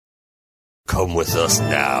Come with us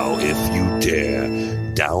now, if you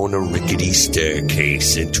dare, down a rickety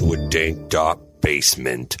staircase into a dank, dark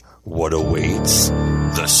basement. What awaits?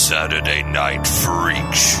 The Saturday Night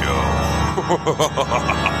Freak Show.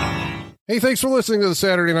 Hey, thanks for listening to the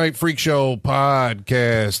Saturday Night Freak Show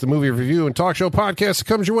podcast, the movie review and talk show podcast that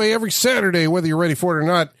comes your way every Saturday, whether you're ready for it or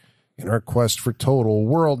not, in our quest for total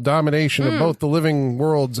world domination of both the living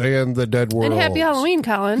worlds and the dead worlds. And happy Halloween,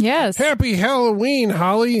 Colin. Yes. Happy Halloween,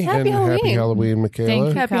 Holly. Happy Halloween. Happy Halloween, Michaela. Thank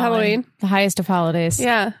you, Happy Colin. Halloween. The highest of holidays.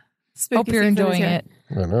 Yeah. Spooky Hope you're season is enjoying here.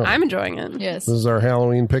 it. I know. I'm enjoying it. Yes. This is our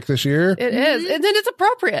Halloween pick this year. It is. And then it's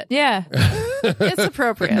appropriate. Yeah. It's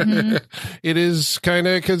appropriate. It is kind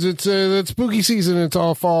of because it's spooky season. It's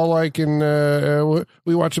all fall-like, and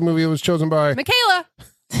we watched a movie that was chosen by... Michaela,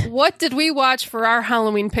 what did we watch for our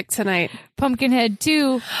Halloween pick tonight? Pumpkinhead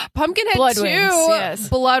 2. Pumpkinhead Blood 2. Wings, yes.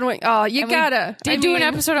 Blood Wings. Oh, you And we gotta. Did do an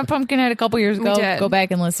episode on Pumpkinhead a couple years ago. did. Go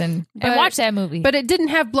back and listen. And watch that movie. But it didn't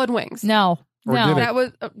have blood wings. no. Or No. did it? That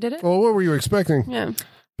was, did it? Well, what were you expecting? Yeah.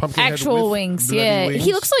 Pumpkinhead Actual with wings. bloody Yeah. wings?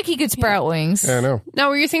 He looks like he could sprout wings. I know. Now,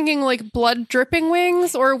 were you thinking like blood dripping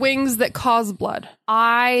wings or wings that cause blood?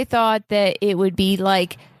 I thought that it would be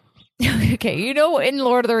like, okay, you know, in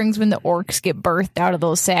Lord of the Rings when the orcs get birthed out of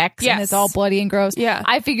those sacks and Yes. it's all bloody and gross. Yeah.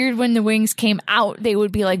 I figured when the wings came out, they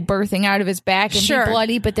would be like birthing out of his back and Sure. be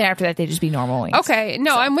bloody, but then after that, they'd just be normal wings. Okay,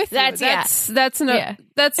 no, I'm with you. that's-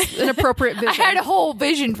 That's an appropriate I vision. had a whole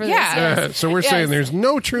vision for Yeah. this. So we're saying there's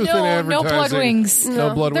no truth in No advertising. blood wings.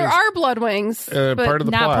 No blood There wings. are blood wings, but part of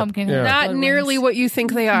the not plot. Pumpkinhead. Yeah. not blood nearly wings. what you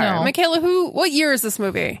think they are. No. Michaela, what year is this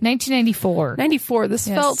movie? 1994. 94. This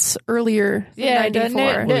Yes. felt earlier than Yeah, 94. doesn't it?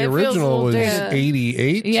 Well, the It feels a original little was dated.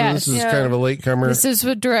 88, so Yes. this is Yeah. kind of a latecomer. This is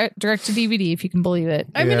with direct to DVD, if you can believe it.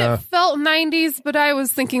 I mean, Yeah. it felt 90s, but I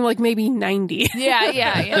was thinking like maybe 90.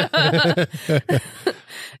 Yeah.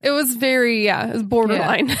 It was it was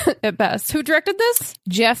borderline at best. Who directed this?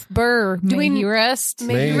 Jeff Burr, may he rest.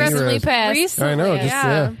 May he recently rest. passed. Recently, I know, just-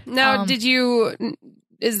 yeah. Now,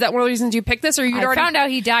 is that one of the reasons you picked this, or you'd I already found out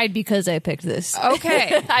he died because I picked this.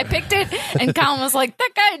 Okay. I picked it, and Colin was like, that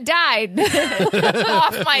guy died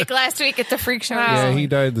off mic last week at the Freak Show. Yeah, he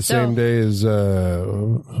died the same day as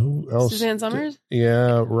who else? Suzanne Summers?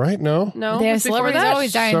 Yeah, right? No? No, Yeah, it was before celebrities that?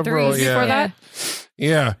 always die in Several, threes. yeah. Before that?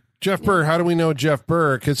 Yeah. Jeff Burr. How do we know Jeff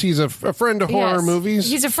Burr? Because he's a friend of horror Yes. movies.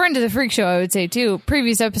 He's a friend of the Freak Show, I would say, too.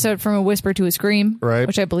 Previous episode from A Whisper to a Scream, Right.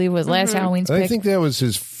 which I believe was last Halloween's I pick. think that was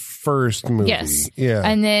his first movie. Yes. Yeah.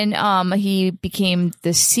 And then he became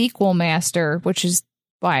the sequel master, which is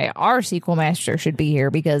why our sequel master should be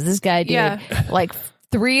here, because this guy did like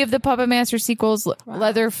 3 of the Puppet Master sequels,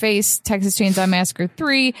 Leatherface, Texas Chainsaw Massacre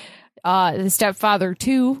 3, The Stepfather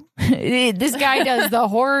 2. This guy does the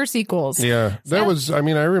horror sequels. Yeah, that was. I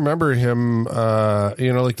mean, I remember him.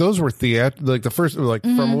 Like those were like the first, like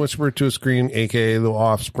From a Whisper to a Scream, aka The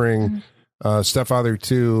Offspring, Stepfather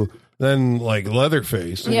 2, then like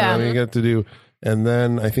Leatherface. You got to do, and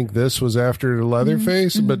then I think this was after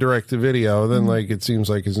Leatherface, but direct to video. Then like it seems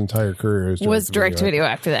like his entire career Was direct to video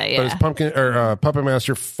after that, But it's Puppet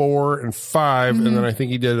Master 4 and 5, and then I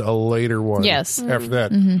think he did a later one. Yes. After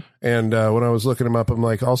that. And when I was looking him up, I'm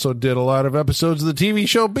like, also did a lot of episodes of the TV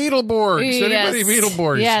show Beetleborgs. Yes. Anybody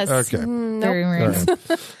Beetleborgs? Yes. Okay. Very random.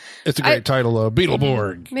 It's a great title, though.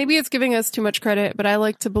 Beetleborg. Maybe it's giving us too much credit, but I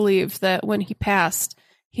like to believe that when he passed,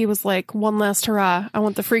 he was like, one last hurrah. I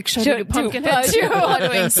want the Freak Show to do Pumpkinhead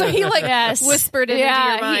too. So he whispered it into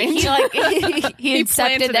your mind. He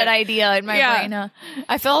accepted planted that it. idea in my brain.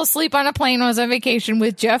 I fell asleep on a plane when I was on vacation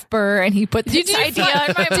with Jeff Burr, and he put this idea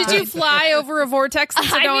in my mind. Did you fly over a vortex in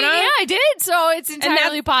Sedona? I did. So it's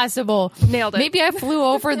entirely possible. Nailed it. Maybe I flew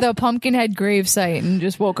over the Pumpkinhead grave site and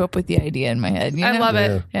just woke up with the idea in my head. I love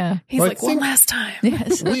it. Yeah. He's Well, I like, one last time.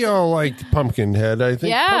 Yes. We all liked Pumpkinhead. I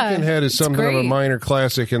think Yeah, Pumpkinhead is it's something of a great. minor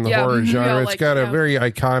classic in the Yeah, horror we all genre. It's liked got it, a yeah. very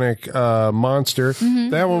iconic monster.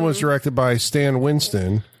 That one was directed by Stan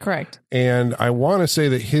Winston. Correct. And I want to say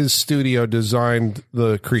that his studio designed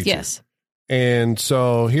the creature. Yes. And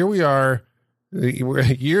so here we are,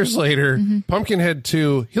 years later, Pumpkinhead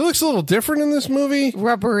 2. He looks a little different in this movie.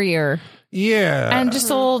 Rubberier. Yeah. And just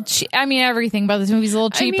a little, everything about this movie's a little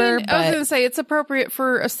cheaper. I was but going to say, it's appropriate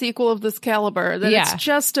for a sequel of this caliber, that it's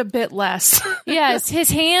just a bit less. yes, his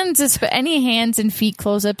hands, any hands and feet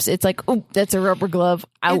close-ups, it's like, oh, that's a rubber glove.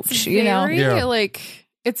 Ouch, It's you know? very, Yeah.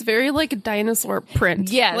 it's very like a dinosaur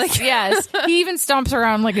print. Yes, yes. He even stomps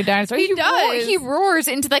around like a dinosaur. He does. He roars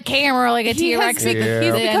into the camera like a T-Rex. He's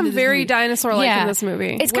become very dinosaur-like Yeah. in this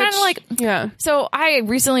movie. It's kind of like, yeah. So I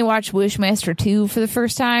recently watched Wishmaster 2 for the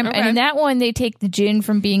first time, and in that one they take the djinn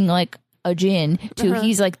from being like a djinn to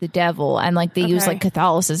he's like the devil, and like they use like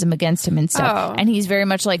Catholicism against him and stuff. And he's very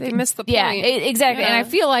much like they missed the point. Yeah, exactly. And I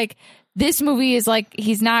feel like this movie is like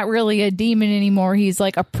he's not really a demon anymore. He's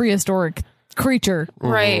like a prehistoric creature,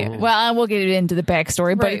 right? Well, we'll get into the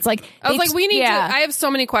backstory, but it's like I was like, we need to. I have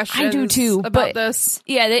so many questions. I do too about this.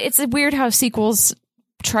 Yeah, it's weird how sequels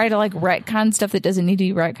try to like retcon stuff that doesn't need to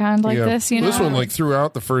be retconned like this. You know, this one like threw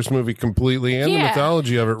out the first movie completely and the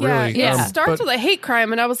mythology of it. Really, it starts with a hate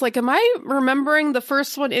crime, and I was like, am I remembering the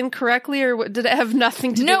first one incorrectly, or did it have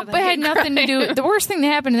nothing to do? Nope, it had nothing to do. The worst thing that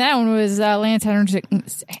happened in that one was Lance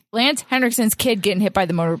Henriksen's kid getting hit by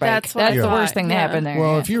the motorbike. That's the worst thing that happened there.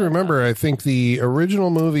 Well, if you remember, I think the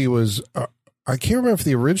original movie was I can't remember if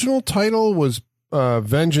the original title was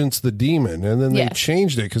Vengeance the Demon, and then they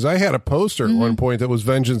changed it because I had a poster at one point that was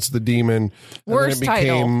Vengeance the Demon, and then it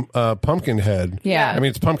became Pumpkinhead. I mean,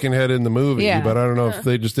 it's Pumpkinhead in the movie, but I don't know if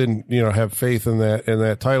they just didn't have faith in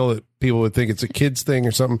that title, that people would think it's a kid's thing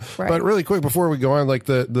or something. But really quick before we go on, like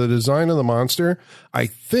the design of the monster, I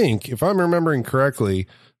think if I'm remembering correctly,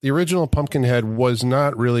 the original Pumpkinhead was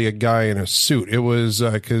not really a guy in a suit. It was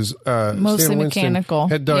because mostly Stan Winston mechanical.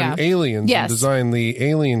 had done Aliens and designed the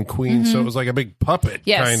Alien Queen, so it was like a big puppet,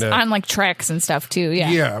 kind of on like tracks and stuff too.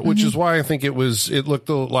 Which is why I think it looked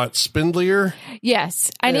a lot spindlier. Yes,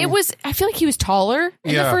 and it was. I feel like he was taller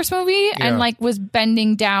in the first movie, and like was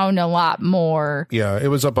bending down a lot more. Yeah, it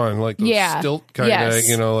was up on like those stilt kind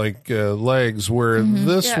of legs. Where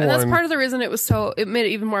this one, and that's part of the reason it made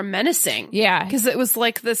it even more menacing. Yeah, because it was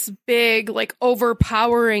like this big, like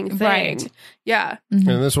overpowering thing. Right. Yeah. And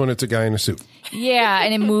this one, it's a guy in a suit. Yeah,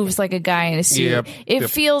 and it moves like a guy in a suit. It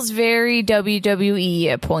feels very WWE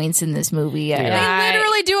at points in this movie. They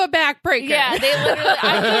literally do a backbreaker. Yeah, they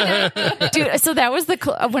literally. Dude, so that was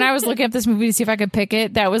when I was looking up this movie to see if I could pick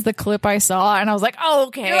it. That was the clip I saw, and I was like, "Oh,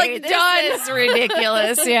 okay, you're like, this done. is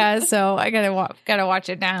ridiculous." Yeah, so I gotta watch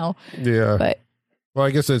it now. Yeah, but. Well,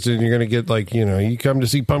 I guess that's it. You're going to get like, you come to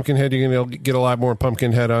see Pumpkinhead, you're going to get a lot more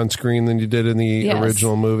Pumpkinhead on screen than you did in the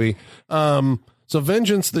original movie. So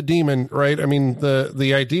Vengeance the Demon, right? I mean,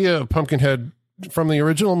 the idea of Pumpkinhead from the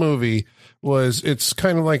original movie was it's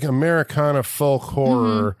kind of like Americana folk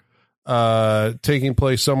horror taking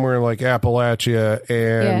place somewhere like Appalachia,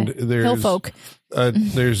 and there's Hillfolk.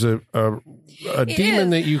 There's a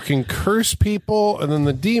demon that you can curse people, and then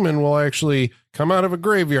the demon will actually come out of a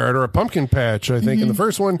graveyard or a pumpkin patch, I think, in the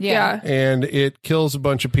first one. Yeah. And it kills a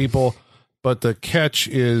bunch of people. But the catch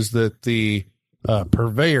is that the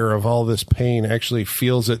purveyor of all this pain actually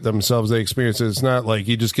feels it themselves. They experience it. It's not like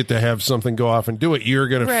you just get to have something go off and do it. You're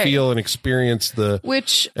going to feel and experience and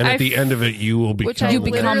at the end of it, you will become. Which I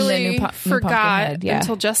literally forgot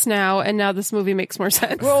until just now, and now this movie makes more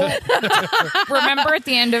sense. Well, remember at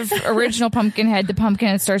the end of original Pumpkinhead, the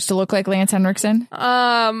Pumpkinhead starts to look like Lance Henriksen?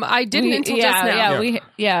 I didn't until just now.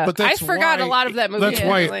 But I forgot a lot of that movie. That's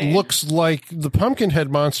why it looks like the Pumpkinhead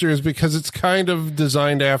monster, is because it's kind of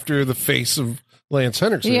designed after the face of Lance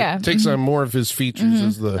Henriksen. It takes on more of his features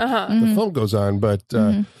as the film goes on. But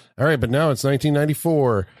all right, but now it's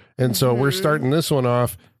 1994, and so we're starting this one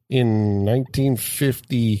off in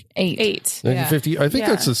 1958. 1950. I think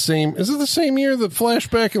that's the same. Is it the same year the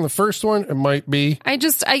flashback in the first one? It might be.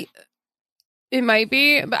 It might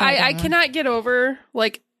be, but I cannot get over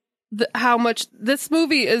like how much this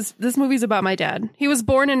movie's about my dad. He was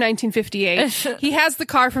born in 1958. He has the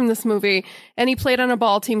car from this movie, and he played on a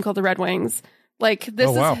ball team called the Red Wings. Like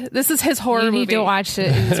this is his horror movie. You need to watch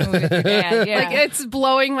this movie with your dad. Yeah. Like it's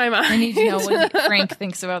blowing my mind. I need to know what Frank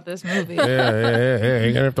thinks about this movie. Yeah.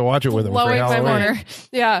 You're gonna have to watch it with him for Halloween.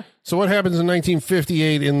 Yeah. So what happens in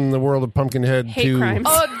 1958 in the world of Pumpkinhead? Hate crimes.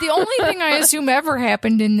 The only thing I assume ever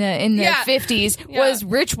happened in the 50s was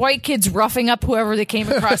rich white kids roughing up whoever they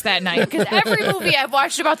came across that night. Because every movie I've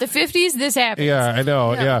watched about the 50s, this happens. Yeah, I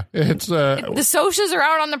know. Yeah, it's the socias are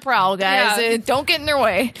out on the prowl, guys. Yeah. Don't get in their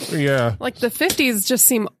way. Yeah, like the 50s just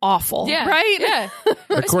seem awful. Yeah, right. Yeah,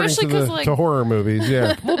 according to horror movies.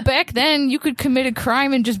 Yeah. Well, back then you could commit a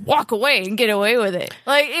crime and just walk away and get away with it.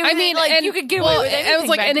 Like you could get away with anything. It was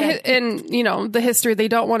like in the history they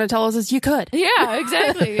don't want to tell us is you could. Yeah,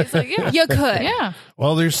 exactly. It's like you could. Yeah.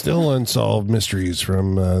 Well, there's still unsolved mysteries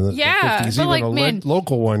from the 50s. Even a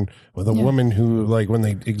local one with a woman who, like, when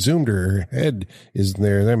they exhumed her head, is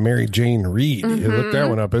there. That Mary Jane Reed. You look that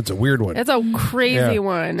one up. It's a weird one. It's a crazy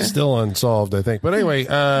one. Still unsolved, I think. But anyway,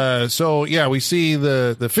 we see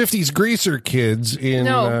the 50s greaser kids in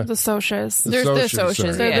the Socias. They're the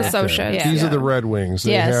Socias. They're the Socias. Yeah. These are the Red Wings.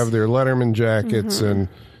 They have their Letterman jackets and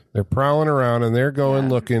they're prowling around, and they're going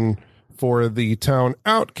looking for the town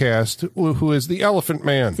outcast, who is the Elephant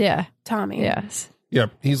Man. Yeah. Tommy. Yes.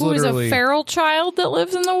 Yep. He's literally a feral child that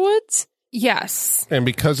lives in the woods. Yes. And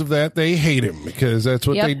because of that, they hate him because that's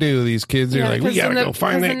what they do. These kids are like, we got to go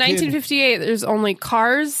find that kid. In 1958, there's only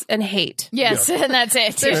cars and hate. Yes, and that's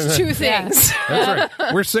it. There's two things. That's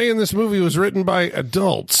right. We're saying this movie was written by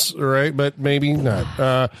adults, right? But maybe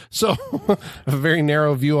not. So a very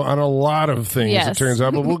narrow view on a lot of things, it turns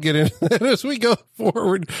out. But we'll get into that as we go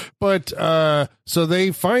forward. But so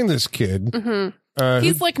they find this kid. Mm-hmm.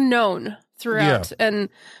 He's like known throughout. And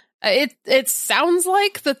it sounds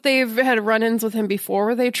like that they've had run-ins with him before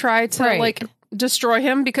where they try to like destroy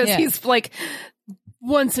him because he's like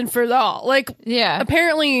once and for all. Like,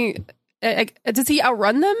 apparently, does he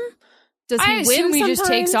outrun them? Does he I win assume he sometimes?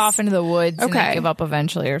 just takes off into the woods and they give up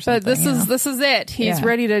eventually or something. But this is it. He's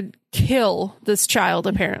ready to kill this child,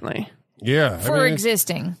 apparently. Yeah. For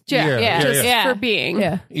existing. Just for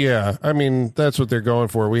being. Yeah. I mean, that's what they're going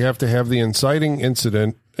for. We have to have the inciting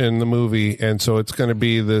incident in the movie. And so it's going to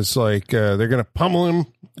be this, like, they're going to pummel him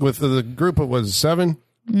with the group of, was it 7?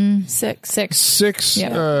 Six.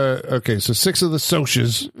 Yeah. Okay, so 6 of the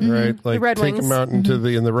Socs, right? Like, the Red take Wings. them out into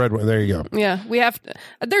in the Red Wing. There you go. Yeah, we have to.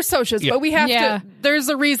 They're Socs, but we have to. There's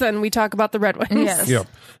a reason we talk about the Red Wings. Yes. Yep.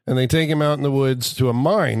 And they take him out in the woods to a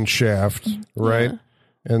mine shaft, right?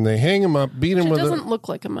 And they hang him up, beat him It with doesn't look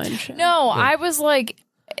like a mine shaft. No, I was like,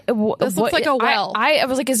 this looks like a well. I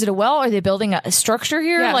was like, is it a well? Are they building a structure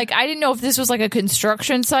here? Yeah. Like, I didn't know if this was like a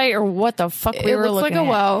construction site or what the fuck we were looks looking like a at.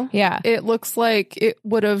 well. Yeah. It looks like it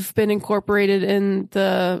would have been incorporated in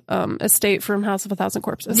the estate from House of a Thousand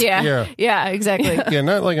Corpses. Yeah, exactly. Yeah,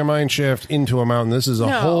 not like a mine shaft into a mountain. This is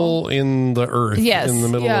a hole in the earth in the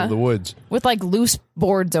middle of the woods. With like loose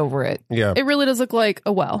boards over it. Yeah. It really does look like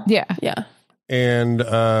a well. Yeah. And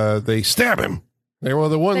they stab him. They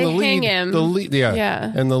hang him.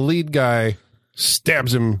 And the lead guy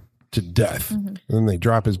stabs him to death. And then they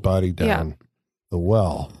drop his body down the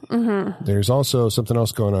well. There's also something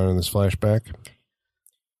else going on in this flashback.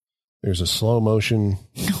 There's a slow motion.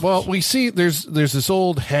 Well, we see there's this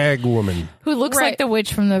old hag woman who looks like the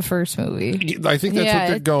witch from the first movie. I think that's what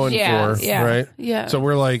they're going for, right? Yeah. So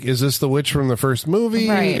we're like, is this the witch from the first movie?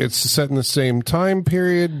 Right. It's set in the same time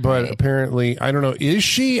period, but apparently, I don't know. Is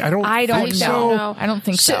she? I don't think so. No. I don't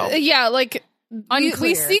think so. Yeah, like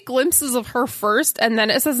we see glimpses of her first, and then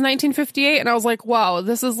it says 1958, and I was like, wow,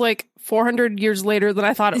 this is like 400 years later than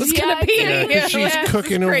I thought it was going to be. Yeah, she's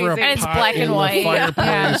cooking over a pot and it's black and in white. the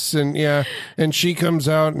fireplace, and she comes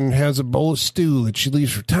out and has a bowl of stew that she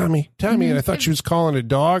leaves for Tommy. And I thought she was calling a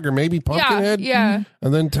dog or maybe Pumpkinhead. Yeah.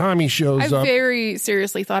 And then Tommy shows up. I very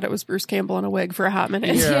seriously thought it was Bruce Campbell in a wig for a hot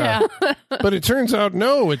minute. Yeah. But it turns out,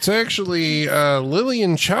 no, it's actually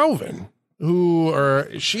Lillian Chauvin.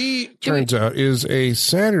 She turns out is a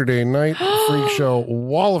Saturday Night Freak Show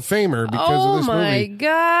Wall of Famer because of this movie. Oh my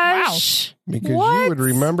gosh. Wow. Because you would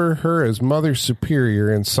remember her as Mother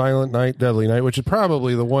Superior in Silent Night, Deadly Night, which is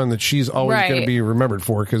probably the one that she's always going to be remembered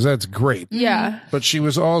for because that's great. Yeah. But she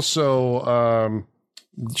was also,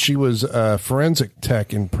 forensic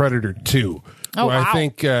tech in Predator 2. Oh, wow. I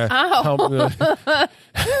think helped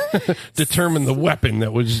determine the weapon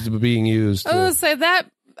that was being used. I was going to say that.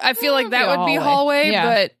 I feel like that would be hallway,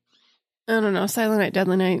 but I don't know. Silent Night,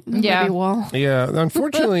 Deadly Night. Maybe wall. Yeah.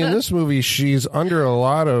 Unfortunately, in this movie, she's under a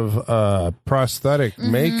lot of prosthetic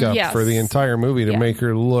makeup for the entire movie to make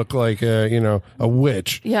her look like a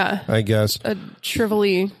witch. Yeah. I guess. A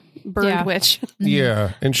shrivelly burned witch.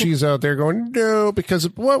 Yeah. And she's out there going, no, because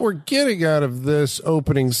what we're getting out of this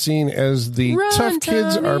opening scene as the tough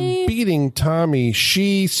kids are beating Tommy,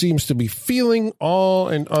 she seems to be feeling all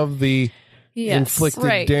and of the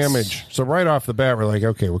inflicted damage. So right off the bat, we're like,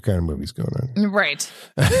 okay, what kind of movie's going on? Right.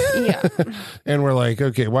 And we're like,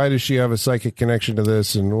 okay, why does she have a psychic connection to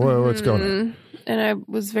this? And what's going on? And I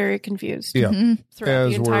was very confused. Yeah. Throughout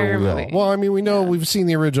the entire movie. Well, I mean, we know we've seen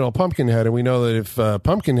the original Pumpkinhead, and we know that if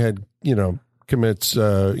Pumpkinhead, commits,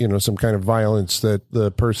 some kind of violence, that the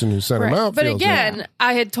person who sent him out. But feels again,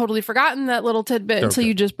 I had totally forgotten that little tidbit until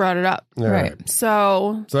you just brought it up. Right.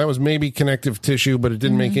 So that was maybe connective tissue, but it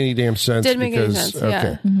didn't make any damn sense. Didn't make any sense.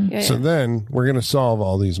 Okay. So then we're going to solve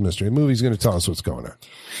all these mysteries. The movie's going to tell us what's going on.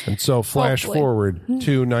 And so flash forward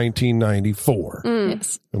to 1994.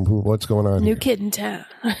 Yes. And what's going on New here? kid in town.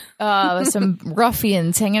 Some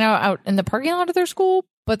ruffians hanging out in the parking lot of their school,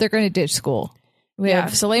 but they're going to ditch school. We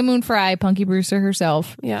have Soleil Moon Frye, Punky Brewster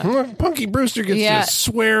herself. Yeah. Punky Brewster gets to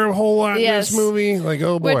swear a whole lot in this movie. Like,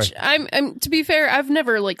 oh boy. Which I'm to be fair, I've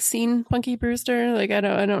never seen Punky Brewster. Like, I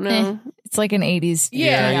don't know. It's like an 80s.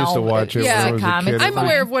 Yeah, I used to watch it when I was a kid. I'm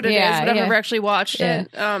aware of what it is, but I've never actually watched it.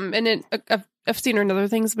 And I've seen her in other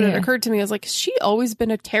things, but it occurred to me, I was like, has she always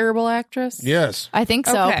been a terrible actress? Yes. I think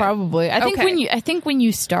so, probably. I think when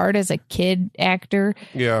you start as a kid actor,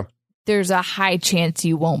 there's a high chance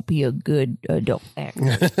you won't be a good adult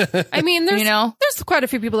actor. I mean, there's there's quite a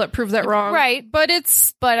few people that prove that wrong, right? But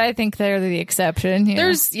I think they're the exception.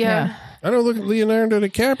 There's I don't look at Leonardo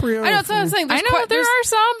DiCaprio. I know that's what I'm saying. There are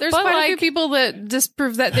some. There's quite a few people that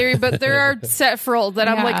disprove that theory, but there are set for old that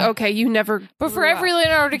I'm like, okay, you never. But for every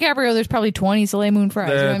Leonardo DiCaprio, there's probably 20 Soleil Moon Fries.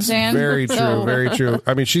 You know what I'm saying? Very true. Very true.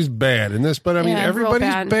 I mean, she's bad in this, but I mean,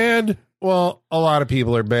 everybody's bad. Well, a lot of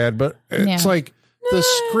people are bad, but it's like the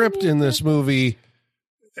script in this movie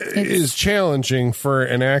is challenging for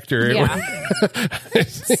an actor. Yeah.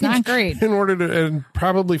 It's not great. In order to, and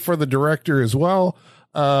probably for the director as well.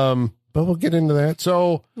 But we'll get into that.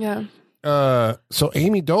 So, so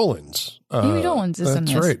Amy Dolenz. Amy Dolenz is in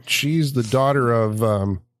this. That's right. She's the daughter of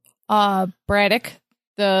Braddock,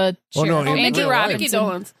 the Andrew Robinson. Mickey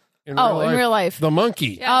Dolenz. In real life. The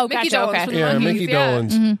monkey. Yeah, Mickey Dolenz. Okay. Yeah, Mickey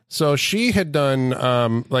Dolenz. Mm-hmm. So she had done,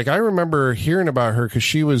 I remember hearing about her because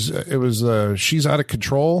She's Out of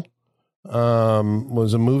Control,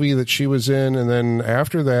 was a movie that she was in. And then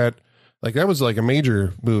after that, that was like a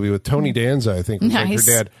major movie with Tony Danza, I think, was like her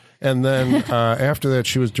dad. And then after that,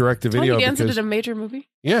 she was direct-to-video. Tony Danza did a major movie?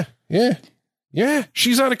 Yeah.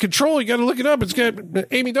 She's Out of Control. You got to look it up. It's got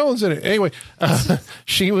Amy Dolenz in it. Anyway,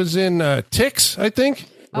 she was in Ticks, I think.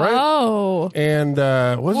 Right? Oh. And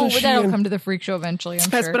wasn't she that'll come to the freak show eventually, I'm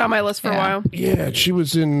That's sure. been on my list for a while. Yeah, she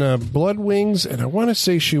was in Blood Wings, and I want to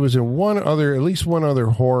say she was in at least one other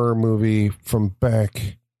horror movie from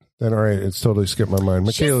back then. All right, it's totally skipped my mind.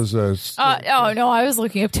 Michaela's no, I was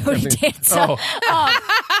looking up Tony Danza.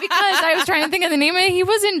 Because I was trying to think of the name of it. He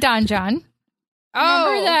was in Don John.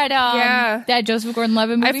 Remember that that Joseph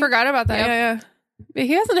Gordon-Levitt movie? I forgot about that. Yep. Yeah.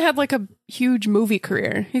 He hasn't had like a huge movie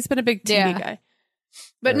career. He's been a big TV guy.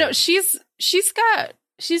 But no, she's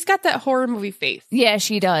got that horror movie face. Yeah,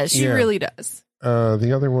 she does. She really does.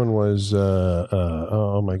 The other one was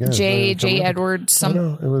oh my god, J. Edwards.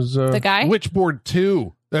 No, it was the guy Witchboard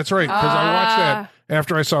 2. That's right, because I watched that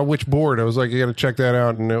after I saw Witchboard. I was like, I got to check that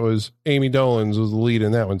out, and it was Amy Dolenz was the lead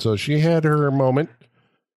in that one. So she had her moment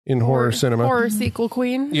in horror cinema, horror sequel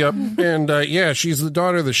queen. Yep, and she's the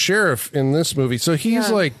daughter of the sheriff in this movie. So he's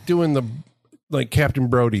like doing the Captain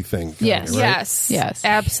Brody thing. Yes. Right? Yes,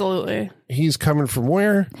 absolutely. He's coming from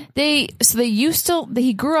where? He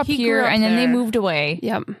grew up here, and then they moved away.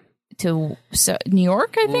 Yep. To New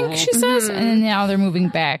York, I think she says, and then now they're moving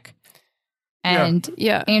back. And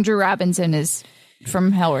Andrew Robinson is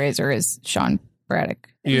from Hellraiser is Sean Braddock.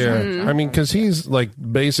 Yeah, I mean, because he's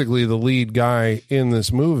basically the lead guy in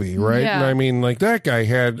this movie, right? Yeah. And I mean, that guy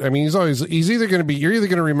he's either going to be, you're either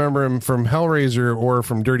going to remember him from Hellraiser or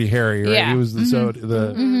from Dirty Harry, right? Yeah. He was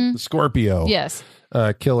the Scorpio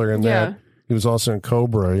killer in that. He was also in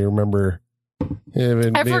Cobra. You remember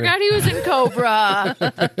him? I forgot he was in Cobra.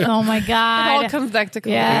 Oh my God. It all comes back to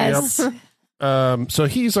Cobra. Yes. Yep. So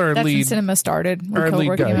he's our That's lead. when cinema started. When our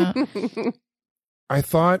Cobra lead guy. I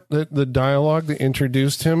thought that the dialogue that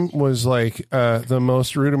introduced him was the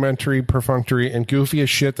most rudimentary, perfunctory, and goofiest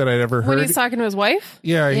shit that I'd ever heard. When he's talking to his wife?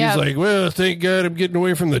 Yeah, he's like, well, thank God I'm getting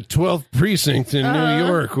away from the 12th precinct in New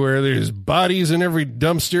York where there's bodies in every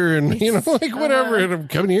dumpster and, whatever. And I'm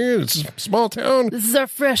coming here. It's a small town. This is our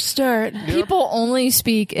fresh start. People only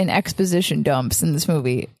speak in exposition dumps in this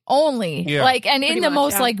movie. Only. Yeah. And in the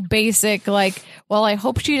most basic, well, I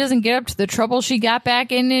hope she doesn't get up to the trouble she got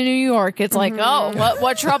back in New York. It's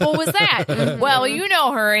what trouble was that? Well, you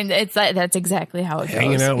know her, and that's exactly how it goes.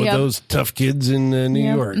 Hanging out with those tough kids in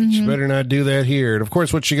New York. She better not do that here. And of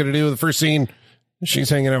course, what's she going to do with the first scene?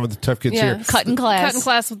 She's hanging out with the tough kids here. Cutting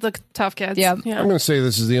class with the tough kids. Yep. Yeah. I'm going to say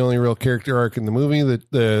this is the only real character arc in the movie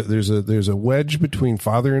that there's a wedge between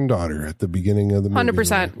father and daughter at the beginning of the movie.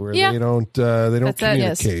 100%. Where they don't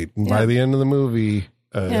communicate. And by the end of the movie,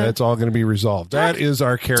 that's all going to be resolved. That is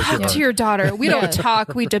our character arc. Talk to your daughter. We don't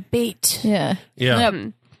talk, we debate. Yeah.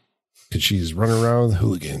 Because she's running around with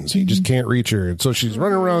hooligans. He just can't reach her. And so she's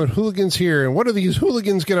running around with hooligans here. And what do these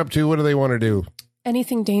hooligans get up to? What do they want to do?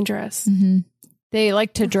 Anything dangerous. Mm-hmm. They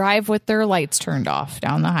like to drive with their lights turned off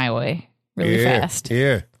down the highway really fast.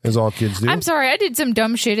 Yeah, as all kids do. I'm sorry, I did some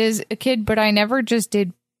dumb shit as a kid, but I never just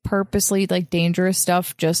did purposely dangerous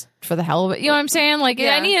stuff just for the hell of it. You know what I'm saying?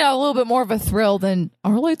 I need a little bit more of a thrill than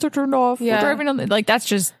our lights are turned off. We're driving on that's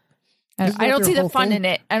just... I don't see the fun in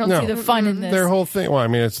it. I don't see the fun in this. Their whole thing, well, I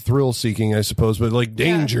mean, it's thrill seeking, I suppose, but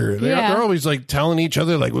danger. They're always telling each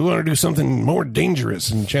other, we want to do something more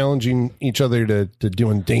dangerous and challenging each other to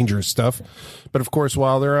doing dangerous stuff. But of course,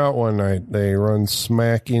 while they're out one night, they run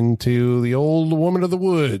smack into the old woman of the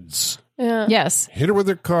woods. Yeah. Yes. Hit her with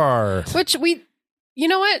their car. Which You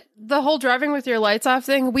know what? The whole driving with your lights off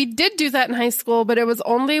thing, we did do that in high school, but it was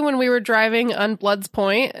only when we were driving on Blood's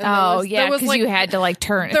Point. And because you had to like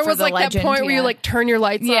turn. There was like that point where you like turn your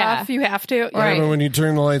lights off. You have to. Right. When you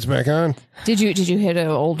turn the lights back on. Did you hit an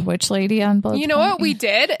old witch lady on Blood's Point? You know what? We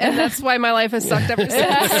did, and that's why my life has sucked ever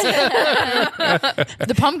since.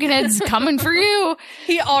 The Pumpkinhead's coming for you.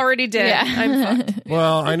 He already did. Yeah. I'm fucked.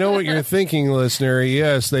 Well, I know what you're thinking, listener.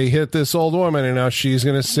 Yes, they hit this old woman, and now she's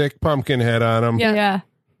going to sick Pumpkinhead on him. Yeah.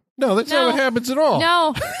 No, that's not what happens at all.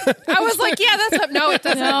 No. I was like, yeah, that's what. No, it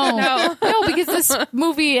doesn't. No, because this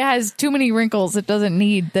movie has too many wrinkles it doesn't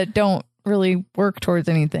need that don't really work towards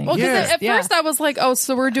anything. Well, because at first I was like, oh,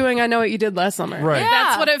 so we're doing I Know What You Did Last Summer. Right. Yeah.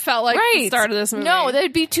 That's what it felt like at the start of this movie. No,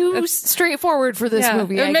 that'd be too straightforward for this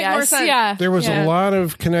movie, It would make more sense. Yeah. There was a lot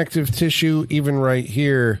of connective tissue, even right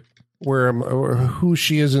here, where who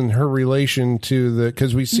she is in her relation to the,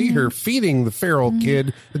 because we see her feeding the feral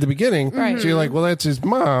kid at the beginning. Right. So you're like, well, that's his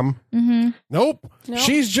mom. Nope.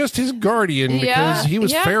 She's just his guardian because he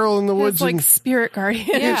was feral in the woods. It's like spirit guardian.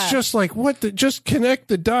 It's just like, just connect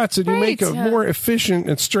the dots and you make a more efficient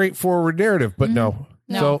and straightforward narrative. But no.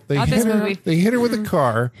 So they hit her with a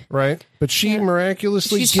car, right? But she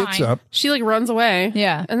miraculously gets up. She like runs away.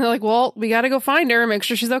 Yeah. And they're like, well, we got to go find her and make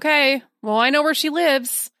sure she's okay. Well, I know where she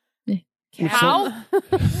lives. How?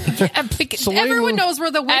 Everyone knows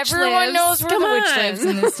where the witch lives. Everyone knows where the witch lives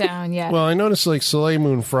in this town, yeah. Well, I noticed like Soleil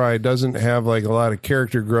Moon Frye doesn't have like a lot of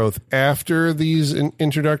character growth after these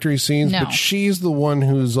introductory scenes, but she's the one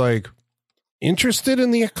who's like interested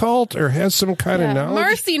in the occult or has some kind of knowledge.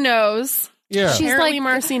 Marcy knows. Yeah. She's apparently like,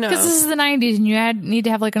 Marcy knows. Because this is the 90s and you need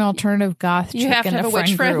to have like an alternative goth chick you have to in have the a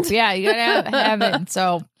witch friend group. Yeah, you gotta have it.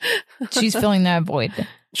 So she's filling that void.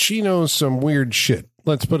 She knows some weird shit.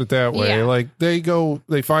 Let's put it that way. Yeah. Like they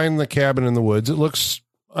find the cabin in the woods. It looks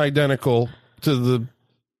identical to the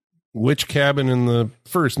witch cabin in the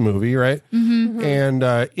first movie, right? Mm-hmm.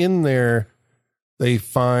 And in there, they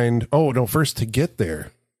find. Oh no! First, to get there,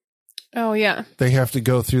 they have to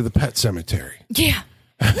go through the pet cemetery. Yeah.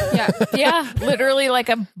 Yeah. Literally like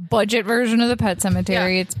a budget version of the pet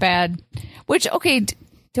cemetery. It's bad. Which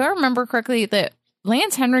do I remember correctly that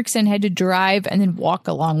Lance Henriksen had to drive and then walk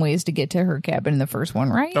a long ways to get to her cabin in the first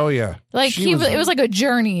one, right? Oh yeah, like it was like a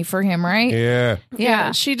journey for him, right?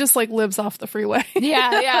 Yeah. She just like lives off the freeway.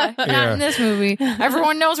 Yeah. Not in this movie.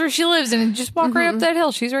 Everyone knows where she lives, and just walk right up that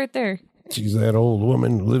hill. She's right there. She's that old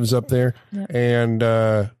woman who lives up there and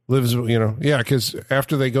lives, because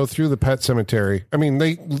after they go through the pet cemetery, I mean,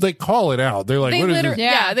 they call it out. They're like, what is this?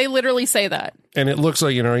 Yeah, they literally say that. And it looks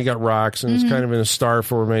like, you got rocks and it's kind of in a star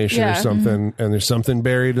formation or something. And there's something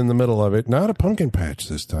buried in the middle of it. Not a pumpkin patch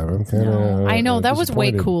this time. I'm kind of I know. That was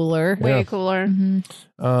way cooler. Yeah. Way cooler.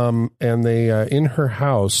 And they, in her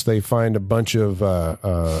house, they find a bunch of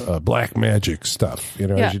black magic stuff,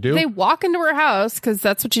 as you do. They walk into her house because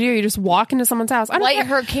that's what you do. You just walk into someone's house. Light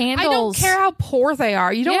her candles. I don't care how poor they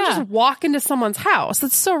are. You don't just walk into someone's house.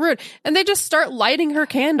 That's so rude. And they just start lighting her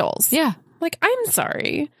candles. Yeah. Like, I'm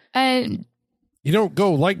sorry. And you don't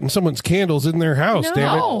go lighting someone's candles in their house,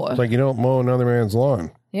 damn it. It's like you don't mow another man's lawn.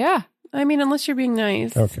 Yeah. I mean, unless you're being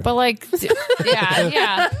nice. Okay. But like,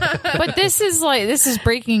 yeah. But this is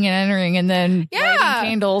breaking and entering and then lighting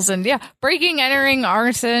candles and breaking, entering,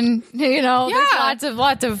 arson, there's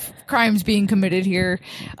lots of crimes being committed here.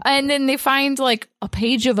 And then they find like a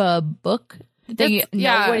page of a book. They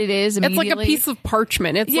know what it is immediately. It's like a piece of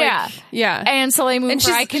parchment. It's And Soleil Moon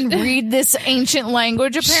Frye can read this ancient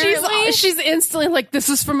language, apparently. She's instantly like, this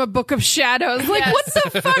is from a book of shadows. Like, what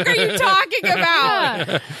the fuck are you talking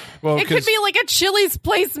about? Well, it could be like a Chili's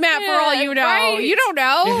placemat for all you know. Right. You don't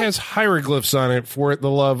know. It has hieroglyphs on it for the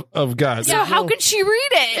love of God. So how can she read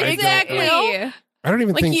it? Exactly. I don't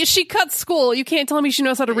even think... she cut school. You can't tell me she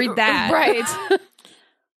knows how to read that. Right.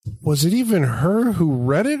 Was it even her who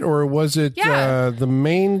read it, or was it the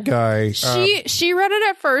main guy? She read it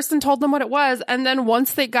at first and told them what it was, and then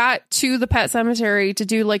once they got to the pet cemetery to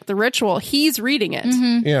do like the ritual, he's reading it.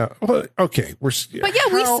 Mm-hmm. Yeah. Well, okay. The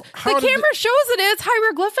camera shows it is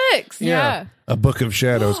hieroglyphics. Yeah. A Book of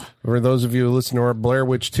Shadows. For those of you who listen to our Blair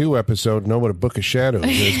Witch 2 episode, know what a Book of Shadows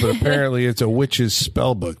is, but apparently it's a witch's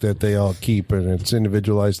spell book that they all keep, and it's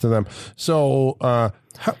individualized to them. So,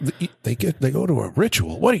 they go to a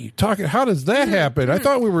ritual. What are you talking? How does that happen? I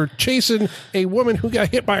thought we were chasing a woman who got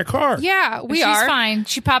hit by a car. Yeah, she's fine.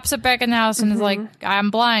 She pops up back in the house and is like,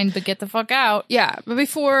 "I'm blind, but get the fuck out." Yeah, but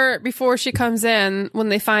before she comes in, when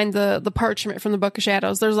they find the parchment from the Book of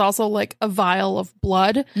Shadows, there's also like a vial of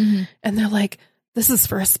blood, and they're like, this is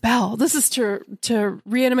for a spell. This is to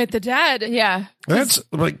reanimate the dead. Yeah. That's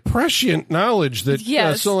like prescient knowledge that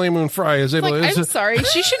Soleil Moon Frye is able to. I'm sorry.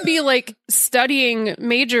 She should be like studying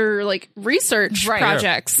major like research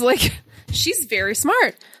projects. Yeah. Like she's very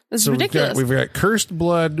smart. This is ridiculous. We've got cursed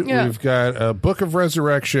blood. Yeah. We've got a book of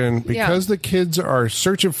resurrection. Because the kids are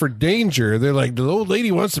searching for danger, they're like, the old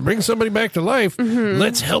lady wants to bring somebody back to life. Mm-hmm.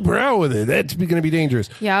 Let's help her out with it. That's going to be dangerous.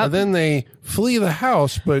 Yeah. And then they flee the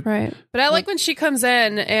house. But I like when she comes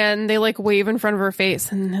in and they like wave in front of her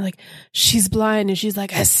face and they're like, she's blind. And she's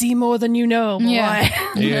like, I see more than you know, boy.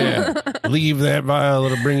 Yeah. Leave that vial.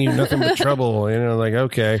 It'll bring you nothing but trouble. Like,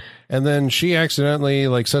 okay. And then she accidentally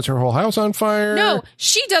like sets her whole house on fire. No,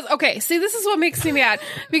 she does. Okay, see, this is what makes me mad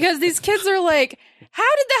because these kids are like,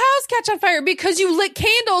 how did the house catch on fire? Because you lit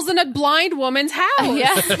candles in a blind woman's house.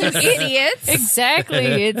 Yeah, idiots. Exactly.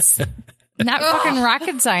 It's not fucking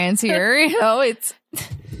rocket science here. It's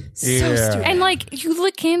so stupid. And like you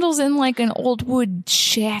lit candles in like an old wood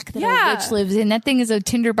shack that a witch lives in. That thing is a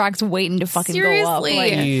tinderbox waiting to fucking go up.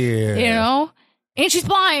 Like, and she's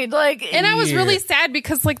blind, like, and I was really sad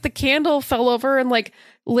because like the candle fell over and like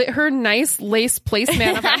lit her nice lace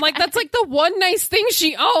placemat. I'm like, that's like the one nice thing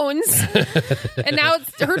she owns, and now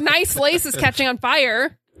her nice lace is catching on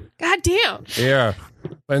fire. God damn. Yeah,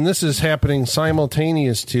 and this is happening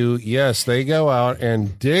simultaneous to they go out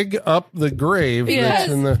and dig up the grave.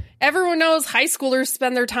 Yes. Everyone knows high schoolers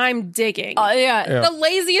spend their time digging. The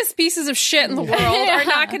laziest pieces of shit in the world are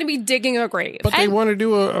not going to be digging a grave, but they want to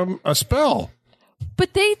do a spell.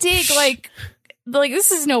 But they dig like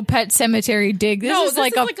this is no Pet Cemetery dig. This is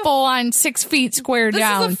like a full-on 6 feet square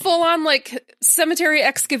down. This is a full-on like cemetery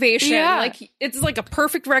excavation. Yeah. Like it's like a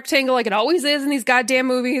perfect rectangle, like it always is in these goddamn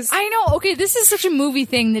movies. I know. Okay, this is such a movie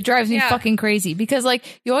thing that drives me fucking crazy because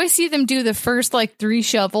like you always see them do the first like 3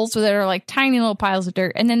 shovels that are like tiny little piles of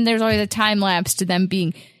dirt, and then there's always a time lapse to them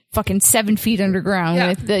being fucking 7 feet underground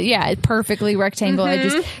with the perfectly rectangle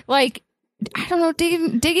edges. Like. I don't know,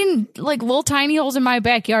 digging like little tiny holes in my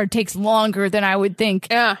backyard takes longer than I would think.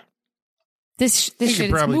 Yeah. This shit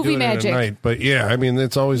is movie magic. Night, but I mean,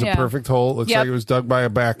 it's always a perfect hole. Looks like it was dug by a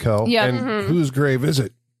backhoe. Yeah. And whose grave is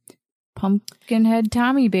it? Pumpkinhead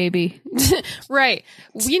Tommy, baby. Right.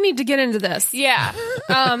 We need to get into this. Yeah.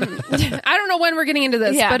 I don't know when we're getting into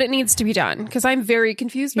this, but it needs to be done because I'm very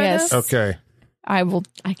confused by this. Okay. I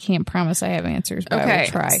can't promise I have answers, but I will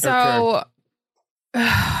try. So...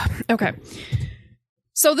 okay.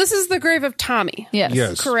 So this is the grave of Tommy.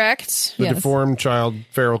 Yes. Correct? The deformed child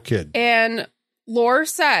feral kid. And lore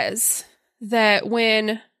says that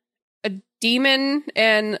when a demon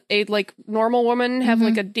and a like normal woman have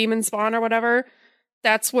like a demon spawn or whatever,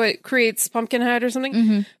 that's what creates Pumpkinhead or something.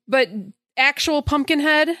 Mm-hmm. But actual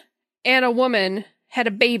Pumpkinhead and a woman had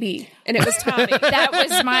a baby, and it was Tommy. That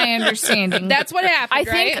was my understanding. That's what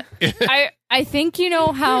happened, I think you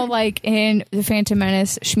know how, like, in The Phantom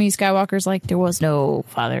Menace, Shmi Skywalker's like, there was no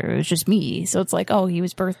father, it was just me. So it's like, oh, he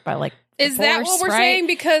was birthed by, like, is that force, what we're right? saying?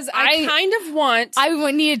 Because I kind of want... I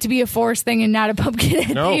would need it to be a Force thing and not a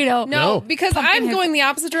Pumpkinhead. No, because I'm going the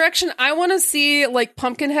opposite direction. I want to see, like,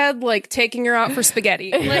 Pumpkinhead, like, taking her out for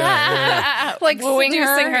spaghetti. Like, like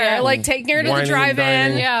seducing her. Like, taking her to the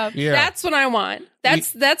drive-in. Yeah. That's what I want.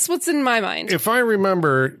 That's what's in my mind. If I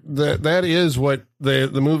remember, that is what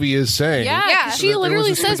the movie is saying. Yeah. She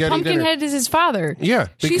literally says Pumpkinhead is his father. Yeah.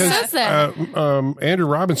 Because, she says that. Andrew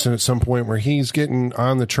Robinson, at some point where he's getting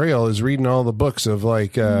on the trail, is reading all the books of,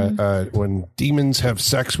 like, when demons have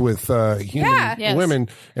sex with human women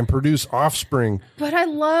and produce offspring. But I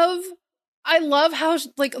love how,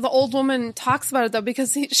 like, the old woman talks about it, though,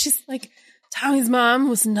 because she's like... Tommy's mom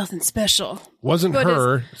was nothing special. Wasn't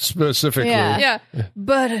her specifically. Yeah.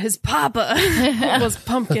 But his papa was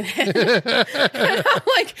Pumpkinhead. And I'm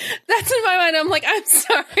like, that's in my mind. I'm like, I'm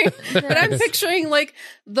sorry. But I'm picturing like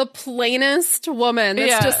the plainest woman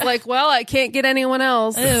that's just like, well, I can't get anyone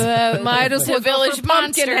else. Might as well village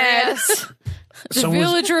Pumpkinhead. The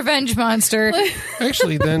Village Revenge Monster.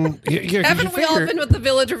 Actually, then, haven't we all been with the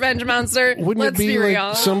Village Revenge Monster? Wouldn't it be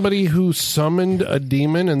like somebody who summoned a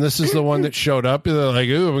demon, and this is the one that showed up? They're like,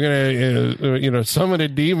 "Ooh, we're gonna, summon a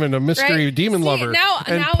demon, a mystery demon lover." Now,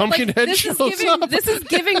 Pumpkinhead like, shows up. This is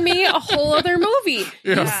giving me a whole other movie.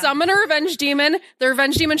 You summon a revenge demon. The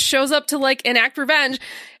revenge demon shows up to like enact revenge.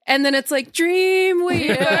 And then it's like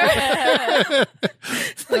Dreamweaver.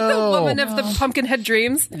 It's like the woman of the Pumpkinhead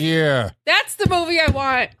dreams. Yeah. That's the movie I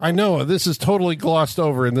want. I know. This is totally glossed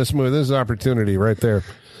over in this movie. This is an opportunity right there.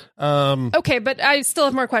 Okay, but I still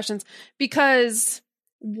have more questions because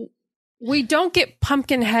we don't get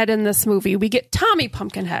Pumpkinhead in this movie. We get Tommy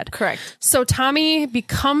Pumpkinhead. Correct. So Tommy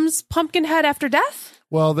becomes Pumpkinhead after death?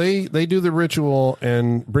 Well, they do the ritual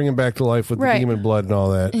and bring him back to life with the demon blood and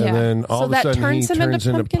all that, and then all of a sudden he turns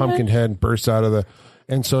into Pumpkinhead and bursts out of the.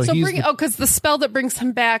 And so he's because the spell that brings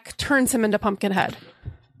him back turns him into Pumpkinhead.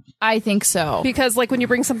 I think so. Because like when you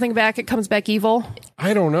bring something back, it comes back evil.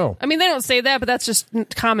 I don't know. I mean, they don't say that, but that's just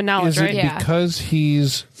common knowledge, right? Because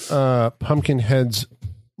he's Pumpkinhead's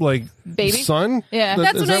like baby son. Yeah,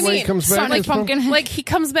 that's what I mean. He comes back like Pumpkinhead. Like he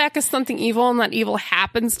comes back as something evil, and that evil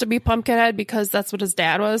happens to be Pumpkinhead because that's what his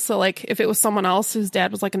dad was. So like if it was someone else whose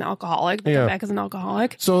dad was like an alcoholic, they come back as an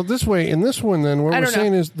alcoholic. So this way, in this one, then what we're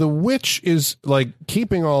saying is the witch is like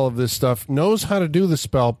keeping all of this stuff, knows how to do the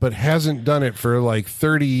spell, but hasn't done it for like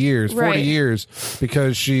 30 years, 40 years,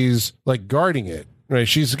 because she's like guarding it. Right?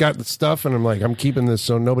 She's got the stuff, and I'm keeping this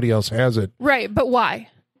so nobody else has it. Right, but why?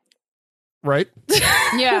 Right?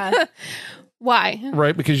 Yeah. Why?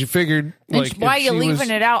 Right, because you figured like why are you leaving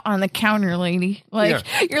it out on the counter, lady? Like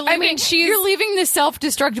you're leaving, you're leaving the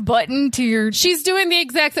self-destruct button to your. She's doing the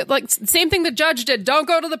exact same thing the judge did. Don't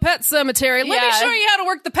go to the pet cemetery. Let me show you how to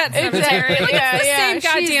work the pet cemetery. Like it's the same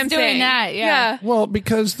goddamn She's thing. doing that. Yeah. Well,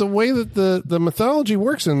 because the way that the mythology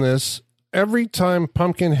works in this. Every time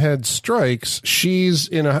Pumpkinhead strikes, she's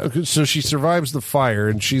so she survives the fire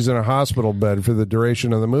and she's in a hospital bed for the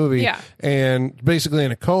duration of the movie. Yeah. And basically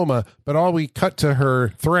in a coma, but all we cut to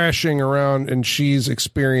her thrashing around and she's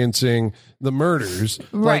experiencing the murders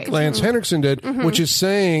like Lance Henriksen did, which is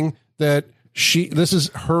saying that this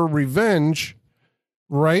is her revenge.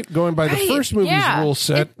 Right, going by the first movie's rule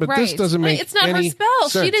set, but this doesn't make it's not any her spell.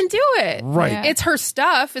 sense. She didn't do it. Right, it's her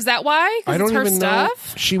stuff. Is that why? I don't it's her even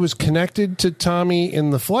stuff? know. She was connected to Tommy in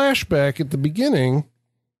the flashback at the beginning,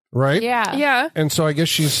 right? Yeah. And so I guess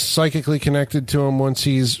she's psychically connected to him once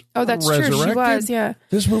he's that's resurrected. true. She was. Yeah.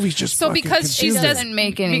 This movie's just so because she doesn't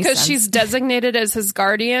make any because sense. she's designated as his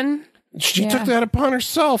guardian. She took that upon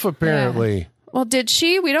herself, apparently. Yeah. Well, did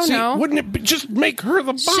she? We don't know. Wouldn't it just make her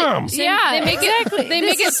the bomb? They make it. They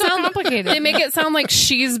make it sound complicated. They make it sound like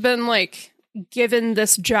she's been like given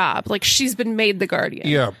this job, like she's been made the guardian.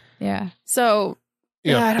 Yeah. So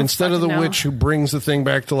instead of the witch who brings the thing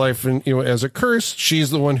back to life and as a curse,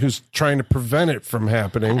 she's the one who's trying to prevent it from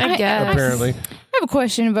happening. I guess. Apparently. I have a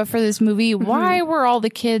question, but for this movie, why were all the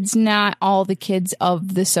kids not all the kids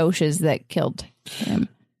of the Socs that killed him?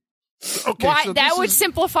 Okay, why, so that would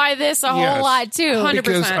simplify this a whole lot too. 100%.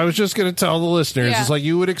 Because I was just going to tell the listeners, it's like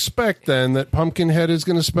you would expect then that Pumpkinhead is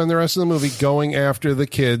going to spend the rest of the movie going after the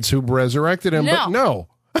kids who resurrected him, but no.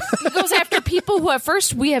 He goes after people who at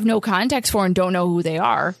first we have no context for and don't know who they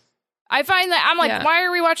are. I find that I'm like, why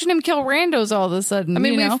are we watching him kill randos all of a sudden? I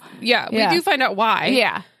mean, we do find out why.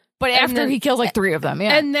 Yeah. But after he kills like 3 of them,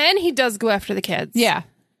 and then he does go after the kids. Yeah.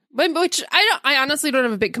 Which I honestly don't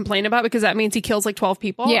have a big complaint about because that means he kills like 12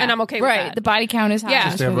 people. Yeah. And I'm okay with that. The body count is high.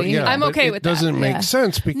 Yeah. I'm okay with that. It doesn't make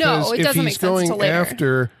sense because if he's going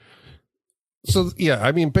after. So,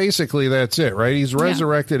 I mean, basically that's it, right? He's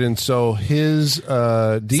resurrected, and so his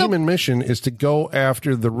demon mission is to go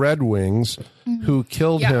after the Red Wings who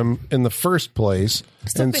killed him in the first place.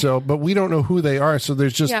 But we don't know who they are, so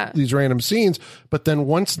there's just these random scenes. But then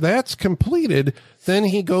once that's completed, then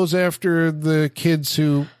he goes after the kids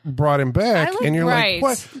who brought him back, and you're like,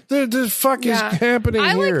 what the fuck is happening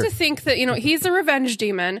here? I like to think that, he's a revenge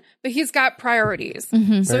demon, but he's got priorities. So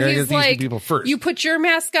he's like, people first. You put your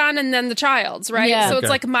mask on and then the child's, right? Yeah. So it's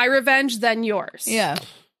like my revenge, then yours. Yeah.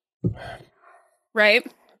 Right?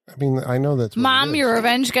 I mean, I know that's what Mom, your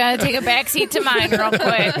revenge gotta take a backseat to mine real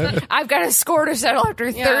quick. I've got a score to settle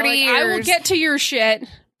after 30 years. I will get to your shit,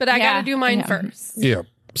 but I gotta do mine first. Yeah.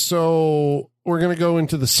 So we're going to go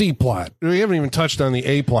into the C plot. We haven't even touched on the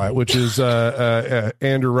A plot, which is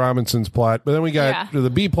Andrew Robinson's plot. But then we got the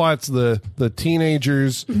B plot's the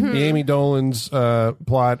teenagers, the Amy Dolan's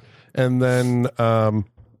plot, and then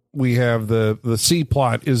we have the C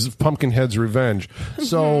plot is Pumpkinhead's revenge.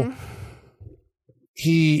 So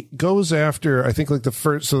he goes after, I think, like the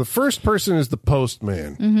first. So the first person is the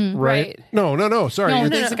postman, right? No. Sorry, No,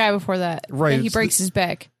 there's the guy before that. Right, He breaks his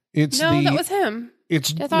back. That was him. I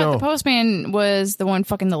thought the postman was the one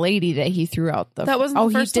fucking the lady that he threw out. That wasn't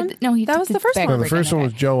the first one? No, that was the first one. No, the first one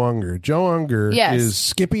was Joe Unger. Joe Unger is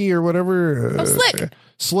Skippy or whatever. Slick.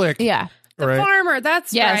 Slick. Yeah. The farmer,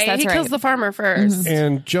 that's right. He kills the farmer first.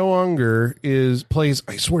 And Joe Unger plays,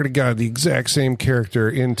 I swear to God, the exact same character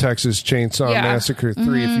in Texas Chainsaw Massacre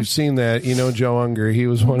 3. If you've seen that, you know Joe Unger. He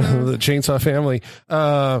was one of the Chainsaw family.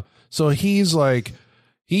 So he's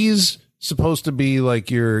supposed to be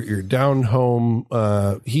like your down home.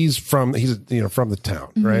 He's from the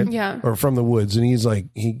town, right? Yeah. Or from the woods, and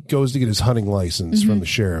he goes to get his hunting license from the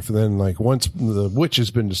sheriff, and then like once the witch has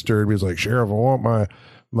been disturbed, he's like, Sheriff, I want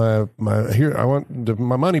here, I want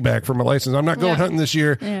my money back for my license. I'm not going hunting this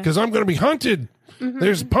year because I'm going to be hunted.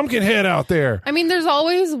 There's Pumpkinhead out there. I mean, there's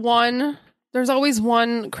always one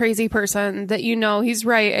crazy person that he's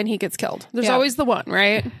right and he gets killed. There's always the one,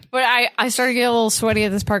 right? But I started to get a little sweaty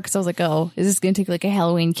at this part because I was like, oh, is this going to take like a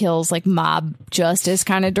Halloween Kills, like mob justice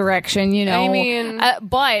kind of direction, I mean,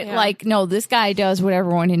 like, no, this guy does what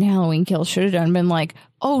everyone in Halloween Kills should have done. Been like,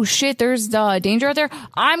 oh shit, there's danger out there.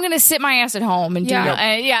 I'm going to sit my ass at home and do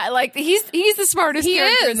that. Like he's the smartest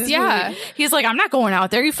character in this movie. He's like, I'm not going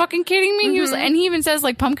out there. Are you fucking kidding me? And he even says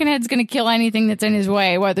like Pumpkinhead's going to kill anything that's in his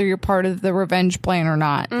way, whether you're part of the revenge plan or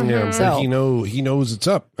not. Yeah, but he knows it's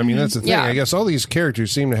up. I mean, that's the thing. I guess all these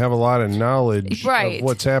characters seem to have a lot of knowledge of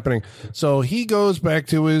what's happening. So he goes back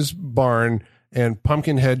to his barn and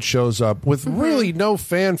Pumpkinhead shows up with really no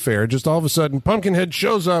fanfare. Just all of a sudden, Pumpkinhead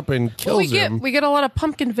shows up and kills him. We get a lot of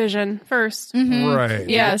pumpkin vision first. Right.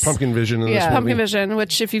 Yes. Pumpkin vision in this movie. Pumpkin vision,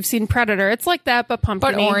 which if you've seen Predator, it's like that, but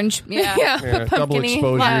pumpkin. But orange. But double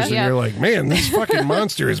exposures, and you're like, man, this fucking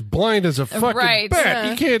monster is blind as a fucking bat.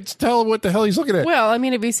 You can't tell what the hell he's looking at. Well, I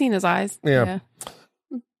mean, have you seen his eyes? Yeah.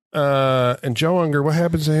 And Joe Unger, what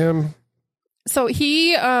happens to him? So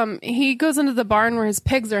he goes into the barn where his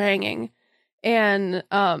pigs are hanging. And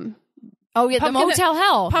the Motel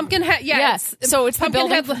Hell. Pumpkinhead, yes. So it's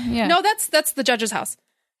Pumpkinhead. The building. No, that's the judge's house.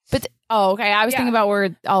 But okay. I was thinking about where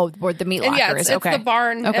the meat locker is. It's the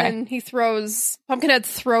barn, and Pumpkinhead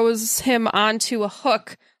throws him onto a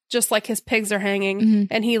hook, just like his pigs are hanging,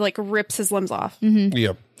 and he like rips his limbs off.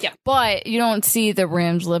 Yep. Yeah, but you don't see the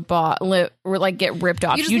rims get ripped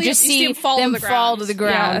off. You just see them fall to the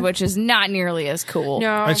ground, which is not nearly as cool.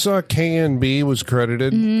 No. I saw KNB was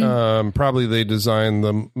credited. Probably they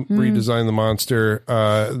redesigned the monster.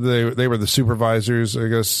 They were the supervisors, I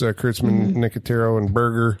guess. Kurtzman, Nicotero, and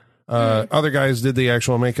Berger. Other guys did the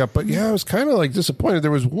actual makeup, but I was kind of like disappointed.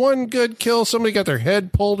 There was one good kill. Somebody got their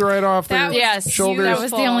head pulled right off their shoulders. That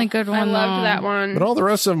was the only good one. I loved that one. But all the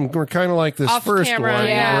rest of them were kind of like this first camera, one,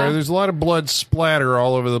 where there's a lot of blood splatter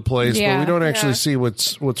all over the place, but we don't actually see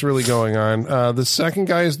what's really going on. The second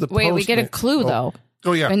guy is the postman. We get a clue though.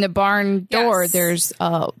 Oh yeah, in the barn door, there's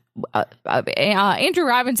Andrew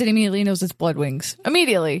Robinson immediately knows it's blood wings.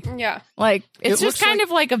 Immediately, like it's just kind of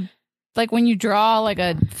like when you draw like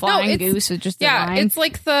a flying goose with just a line. It's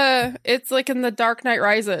like in the Dark Knight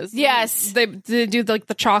Rises. Yes, they do like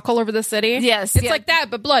the chalk all over the city. Yes, it's like that,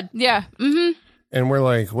 but blood. Yeah. And we're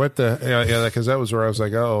like, what the? Yeah, because that was where I was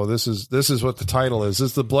like, oh, this is what the title is. This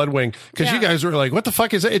is the Blood Wing. Because you guys were like, what the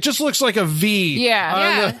fuck is that? It just looks like a V.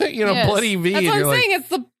 Yeah. Bloody V. That's what I'm saying.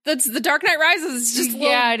 It's the Dark Knight Rises. It's just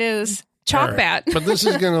it is chalk bat. But this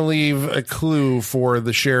is going to leave a clue for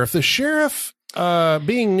the sheriff. The sheriff,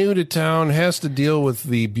 being new to town, has to deal with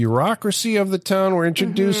the bureaucracy of the town. We're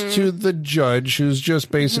introduced to the judge, who's just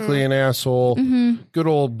basically an asshole, good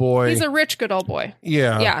old boy. He's a rich, good old boy.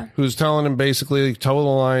 Yeah. Who's telling him basically, toe the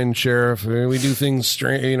line, sheriff. We do things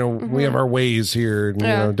strange. We have our ways here.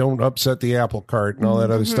 And, don't upset the apple cart and all that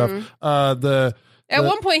other stuff. At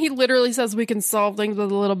one point, he literally says we can solve things with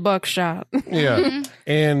a little buckshot. Yeah.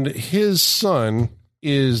 And his son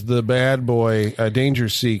is the bad boy, danger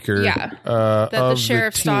seeker. Yeah. That the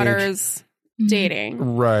sheriff's daughter is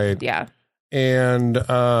dating. Right. Yeah. And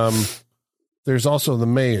there's also the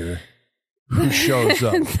mayor who shows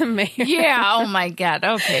up. The mayor. Yeah. Oh my God.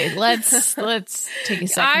 Okay. Let's take a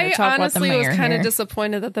second to talk about the mayor. I honestly was kind of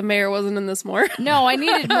disappointed that the mayor wasn't in this more. No, I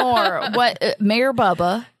needed more. Mayor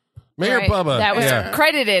Bubba. Mayor Bubba. That was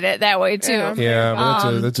credited it that way too. Yeah,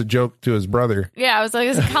 but that's a joke to his brother. Yeah, I was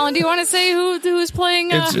like, Colin, do you want to say who's playing?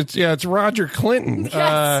 It's Roger Clinton.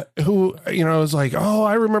 Yes. Who I was like, oh,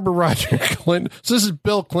 I remember Roger Clinton. So this is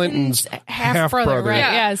Bill Clinton's half brother, right?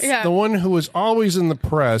 Yes, the one who was always in the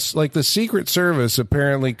press. Like the Secret Service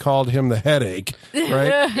apparently called him the headache,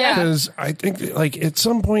 right? Because I think like at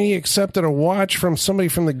some point he accepted a watch from somebody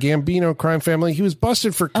from the Gambino crime family. He was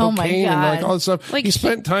busted for cocaine and like all this stuff. Like, he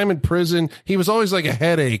spent time in prison. He was always like a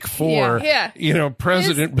headache for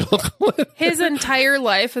President Bill Clinton. His entire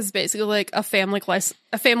life is basically like a Family Guy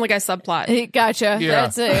subplot. Gotcha. Yeah.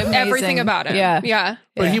 That's amazing. Everything about it. Yeah.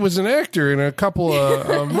 But he was an actor in a couple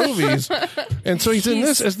of movies, and so he's in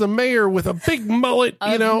this as the mayor with a big mullet,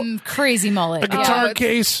 crazy mullet, a guitar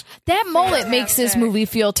case. That mullet makes this movie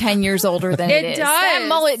feel 10 years older than it is. Does. That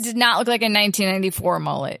mullet did not look like a 1994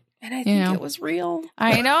 mullet. And I think it was real.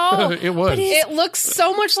 I know. It was. It looks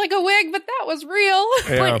so much like a wig, but that was real.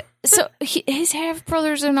 Yeah. But so his half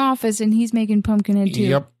brother's in office, and he's making Pumpkinhead too.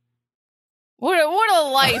 Yep. What a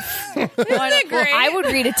life. Isn't that great? I would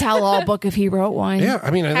read a tell-all book if he wrote one. Yeah,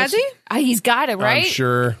 I mean, Has he? He's got it, right? I'm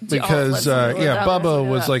sure because Bubba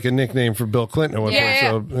was like a nickname for Bill Clinton at one point.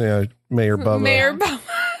 So yeah, Mayor Bubba. Mayor Bubba.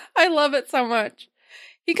 I love it so much.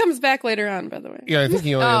 He comes back later on, by the way. Yeah, I think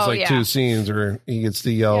he only has two scenes where he gets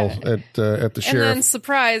to yell at the sheriff. And then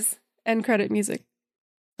surprise end credit music.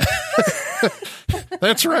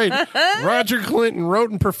 That's right. Roger Clinton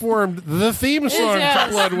wrote and performed the theme song to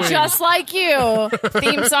Blood Wings. Just like you.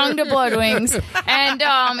 Theme song to Blood Wings. And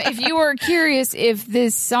if you were curious if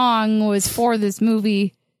this song was for this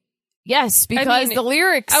movie, yes, because the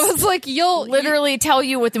lyrics I was like, you'll literally tell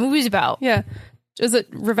you what the movie's about. Yeah. Is it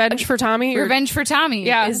Revenge for Tommy? Revenge for Tommy.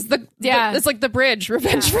 Yeah. Is it's like the bridge,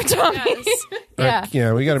 Revenge for Tommy. Yes.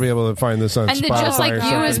 Yeah, we got to be able to find this on and Spotify. And the Just Like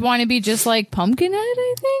You is want to be just like Pumpkinhead,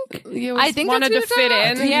 I think. I think wanted to fit in.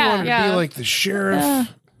 I think you wanted to be like the sheriff.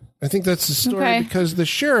 I think that's the story because the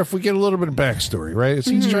sheriff, we get a little bit of backstory, right?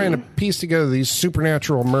 So he's trying to piece together these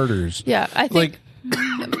supernatural murders. Yeah, I think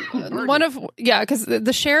because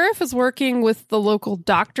the sheriff is working with the local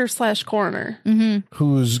doctor / coroner,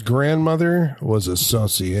 whose grandmother was a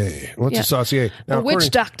saucier. What's a saucier? Now, a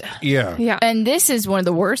witch doctor. Yeah. And this is one of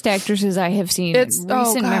the worst actresses I have seen in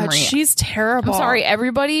recent memory. She's terrible. I'm sorry,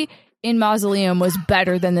 everybody in Mausoleum was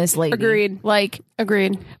better than this lady. Agreed.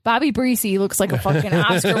 Bobby Breesy looks like a fucking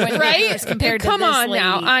Oscar winner, right? Compared to this lady.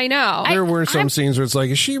 Now, I know. There were some scenes where it's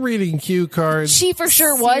like, is she reading cue cards? She for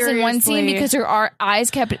sure was in one scene because her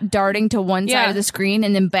eyes kept darting to one side of the screen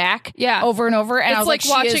and then back over and over. And it's I was like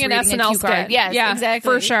watching an SNL skit. Yes,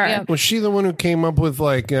 exactly. For sure. Yeah. Was she the one who came up with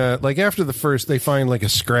like after the first, they find like a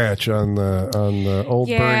scratch on the old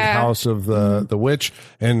burned house of the witch,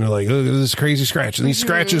 and they're like, look at this crazy scratch, and these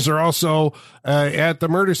scratches are also at the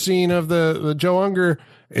murder scene of the Joe Unger.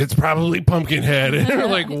 It's probably Pumpkinhead. And they're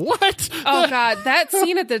like, what? Oh God, that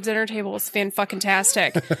scene at the dinner table was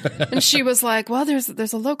fantastic. And she was like, well, there's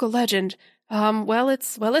a local legend. Well,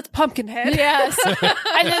 it's Pumpkinhead. Yes.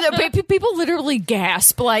 And then people literally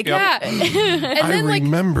gasp like, and then, I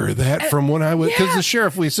remember that from when I was, because the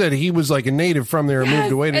sheriff, we said he was like a native from there and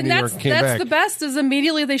moved away to New York and came back. That's the best is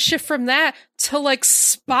immediately they shift from that to like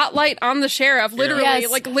spotlight on the sheriff, literally,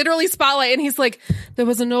 like literally spotlight. And he's like, there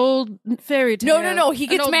was an old fairy tale. No. He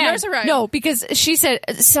gets mad. No, because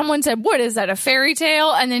someone said, what is that, a fairy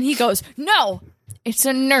tale? And then he goes, no. It's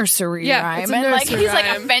a nursery rhyme. It's a nursery he's rhyme.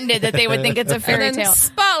 like offended that they would think it's a fairy tale.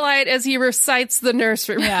 Spotlight as he recites the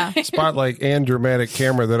nursery rhyme. Spotlight and dramatic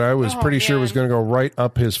camera that I was pretty sure was going to go right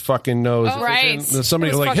up his fucking nose. Right.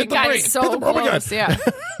 Somebody was like, hit the brake. So hit the brake. Oh my God. Yeah.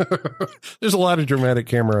 There's a lot of dramatic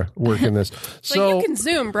camera work in this. So you can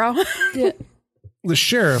zoom, bro. The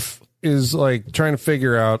sheriff is like trying to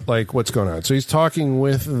figure out like what's going on. So he's talking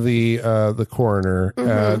with the coroner.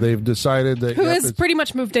 They've decided that who has pretty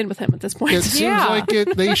much moved in with him at this point. It seems like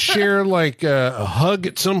they share like a hug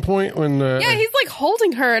at some point when he's like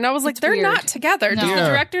holding her, and I was like, they're weird. Not together. No. Does the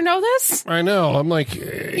director know this? I know. I'm like,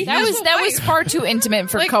 that was far too intimate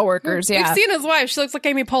for coworkers. Yeah, we've seen his wife. She looks like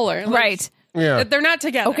Amy Poehler. Like, right. Yeah, they're not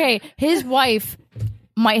together. Okay, his wife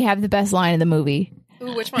might have the best line in the movie.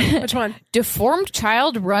 Ooh, which one? Deformed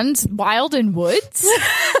child runs wild in woods?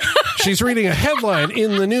 She's reading a headline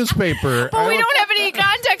in the newspaper. But we don't have any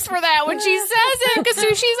context for that when she says it, because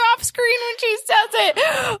she's off screen when she says it.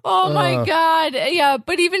 Oh my God. Yeah,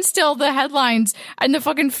 but even still, the headlines and the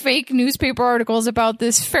fucking fake newspaper articles about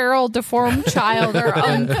this feral deformed child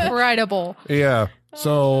are incredible. Yeah.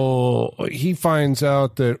 So he finds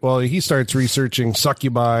out that, well, he starts researching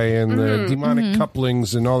succubi and the demonic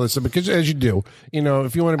couplings and all this stuff, because as you do, you know,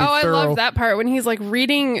 if you want to be thorough. I love that part when he's like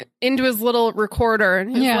reading into his little recorder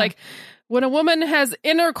and he's like, when a woman has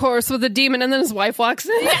intercourse with a demon, and then his wife walks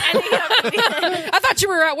in. I thought you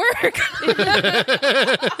were at work.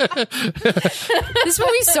 This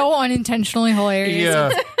movie's so unintentionally hilarious.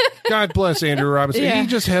 Yeah. God bless Andrew Robinson. Yeah. He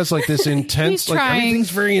just has like this intense, like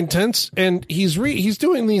everything's very intense, and he's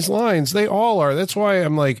doing these lines. They all are. That's why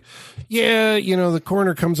I'm like, yeah, you know, the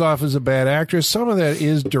coroner comes off as a bad actress. Some of that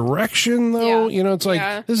is direction, though. Yeah. You know, it's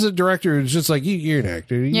like this is a director who's just like, you're an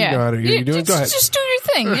actor. You know how to you're doing. Go ahead, just do your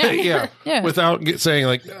thing. Yeah. Yeah. Without saying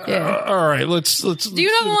like, all right, let's. Do you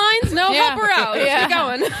know the lines? No, help her out. Keep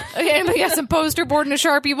going. Okay, we got some poster board and a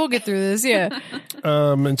Sharpie. We'll get through this. Yeah.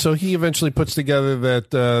 And so he eventually puts together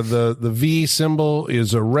that the V symbol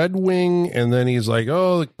is a red wing, and then he's like,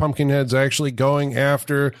 oh, the Pumpkinhead's actually going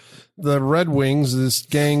after the Red Wings, this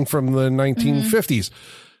gang from the 1950s.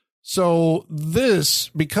 So this,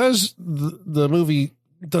 because the movie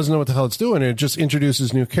doesn't know what the hell it's doing. It just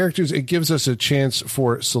introduces new characters. It gives us a chance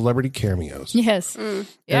for celebrity cameos. Yes.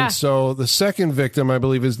 Yeah. And so the second victim, I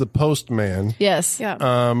believe, is the postman. Yes.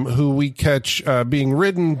 Yeah. Who we catch being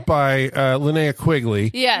ridden by Linnea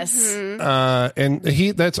Quigley. Yes. And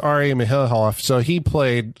that's R.A. Mihailoff. So he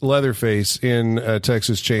played Leatherface in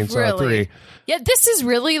Texas Chainsaw 3. Yeah, this is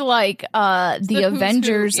really like the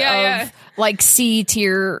Avengers of like C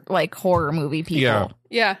tier like horror movie people. Yeah.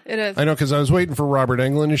 Yeah, it is. I know, because I was waiting for Robert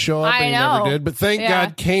Englund to show up, and he never did. But thank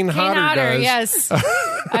God Kane Hodder does. Yes,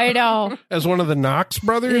 I know. As one of the Knox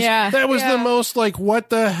brothers. Yeah. That was the most, like, what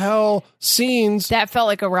the hell scenes. That felt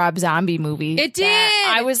like a Rob Zombie movie. It did.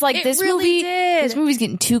 I was like, this movie's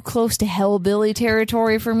getting too close to hellbilly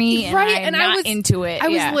territory for me, and I'm not into it. I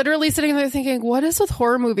was literally sitting there thinking, what is with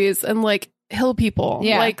horror movies and, like, hill people?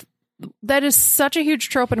 Yeah. Like, that is such a huge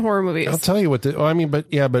trope in horror movies. I'll tell you what. But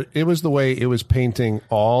it was the way it was painting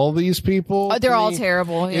all these people. They're all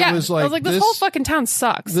terrible. It was like, I was like, this whole fucking town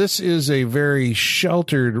sucks. This is a very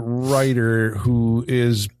sheltered writer who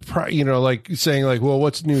is, like saying like, well,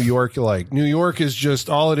 what's New York like? New York is just,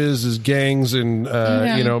 all it is gangs and,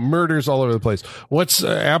 murders all over the place. What's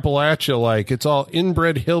Appalachia like? It's all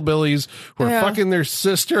inbred hillbillies who are fucking their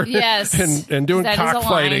sister. Yes. and doing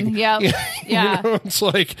cockfighting. Yep. Yeah. It's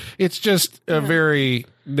like, it's just a very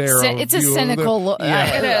narrow it's a cynical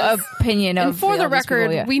opinion of. And for the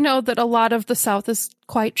record, people, we know that a lot of the South is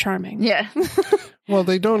quite charming. Yeah. Well,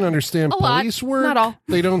 they don't understand police work. Not all.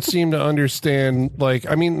 They don't seem to understand,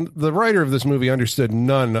 the writer of this movie understood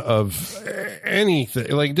none of anything.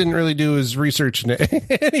 Like, didn't really do his research into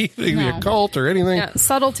anything, the occult or anything. Yeah,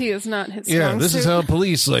 subtlety is not his strong suit. Is how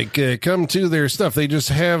police, come to their stuff. They just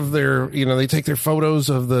have their, they take their photos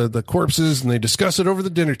of the corpses and they discuss it over the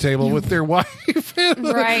dinner table with their wife.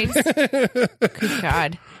 Right. Good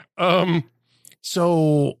God.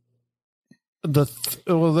 So... that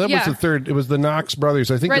was the third. It was the Knox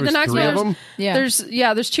brothers. I think there was the three of them. Yeah.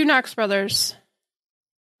 There's two Knox brothers.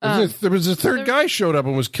 There was a third guy showed up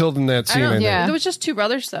and was killed in that scene. There was just two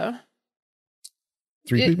brothers though.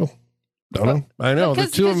 Three people. Don't know. I know the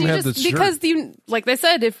two of them had the shirt. Because like they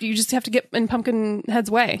said, if you just have to get in Pumpkinhead's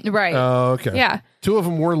way, right? Oh, okay. Yeah. Two of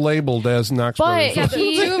them were labeled as Knox brothers. Yeah,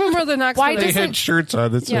 two of them were the Knox brothers. They had shirts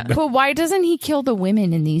on that said. But why doesn't he kill the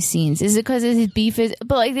women in these scenes? Is it because his beef is?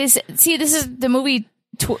 But like this, this is the movie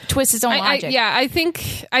twists its own logic. I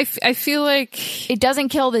think I feel like it doesn't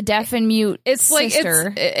kill the deaf and mute. It's like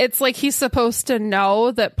sister. it's like he's supposed to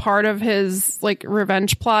know that part of his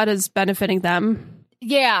revenge plot is benefiting them.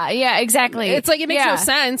 Yeah, exactly. It's like it makes no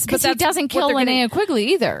sense, because he doesn't kill Linnea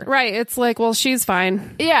Quigley either. Right? It's like, well, she's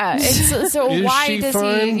fine. Yeah. So why does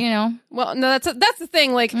fine? he? Well, no, that's the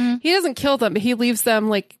thing. Like he doesn't kill them, but he leaves them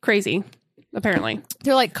like crazy. Apparently,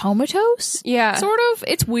 they're like comatose. Yeah, sort of.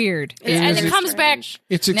 It's weird, and it comes back.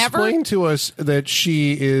 It's explained to us that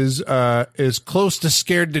she is as close to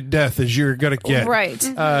scared to death as you're gonna get. Right.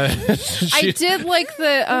 I did like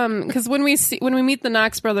the because when we meet the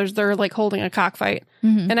Knox brothers, they're like holding a cockfight,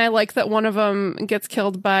 and I like that one of them gets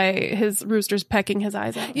killed by his roosters pecking his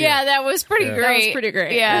eyes out. Yeah, that was pretty great. That was pretty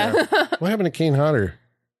great. Yeah. What happened to Kane Hodder?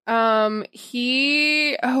 I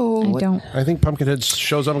think Pumpkinhead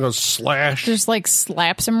shows up and goes slash. Just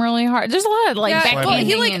slaps him really hard. There's a lot of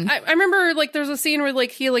I remember there's a scene where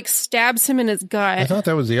he stabs him in his gut. I thought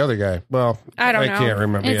that was the other guy. Well, I can't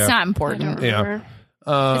remember. It's not important. Yeah.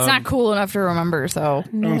 It's not cool enough to remember. So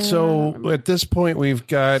and so at this point we've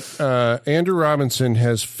got Andrew Robinson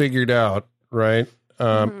has figured out, right?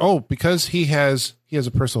 Because he has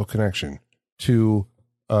a personal connection to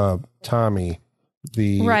Tommy.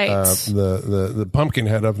 The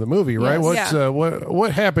Pumpkinhead of the movie, right? Yes,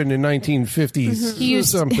 what happened in 1950s? He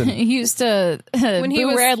used to when he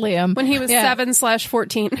was Radley him when he was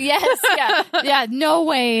 7/14. Yes, yeah. No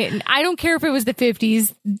way. I don't care if it was the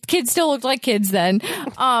 50s. Kids still looked like kids then.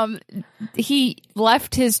 He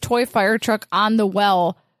left his toy fire truck on the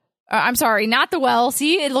well. I'm sorry, not the well.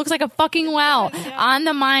 See, it looks like a fucking well on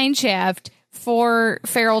the mine shaft for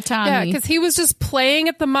Feral Tommy. Yeah, because he was just playing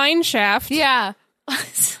at the mine shaft. Yeah.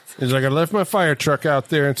 He's like, I left my fire truck out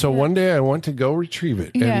there, and so one day I went to go retrieve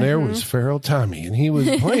it, and there was Feral Tommy, and he was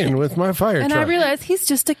playing with my fire truck. And I realized he's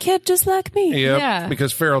just a kid just like me. Yep, yeah.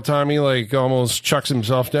 Because Feral Tommy almost chucks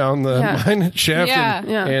himself down the mine shaft.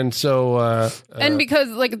 Yeah. And so... and because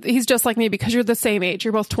he's just like me because you're the same age.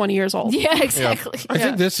 You're both 20 years old. Yeah, exactly. I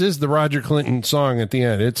think this is the Roger Clinton song at the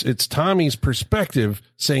end. It's Tommy's perspective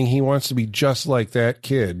saying he wants to be just like that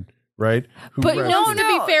kid. right? But no, to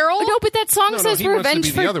be feral? No, but that song says he revenge wants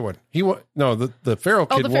to be for the other one. The feral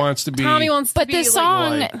kid wants to be. Tommy wants to But be the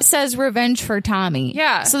song like, says revenge for Tommy.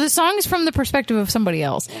 Yeah. So the song is from the perspective of somebody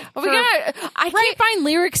else. But I can't find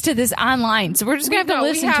lyrics to this online, so we're just going to have to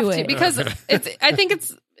listen to it. because I think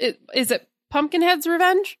is it Pumpkinhead's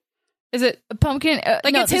revenge? Is it Pumpkin? No,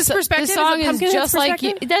 it's his perspective? The song Is it is Pumpkinhead's just like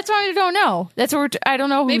perspective? that's why I don't know. That's what I don't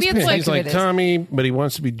know. Maybe whose it's like- He's like perspective it is. Tommy, but he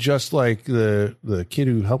wants to be just like the kid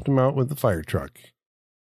who helped him out with the fire truck.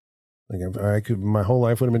 Like I could, my whole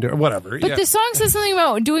life would have been doing whatever. But the song says something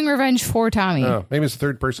about doing revenge for Tommy. Oh, maybe it's the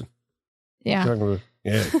third person. Yeah.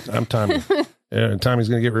 I'm Tommy. Yeah, Tommy's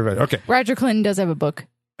gonna get revenge. Okay. Roger Clinton does have a book.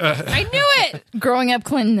 I knew it. Growing Up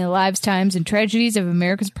Clinton: The Lives, Times, and Tragedies of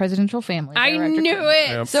America's Presidential Family. I knew it.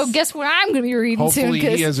 Yep. So guess what I'm going to be reading soon? Hopefully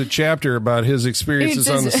 'Cause he has a chapter about his experiences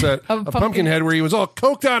on the set of Pumpkinhead where he was all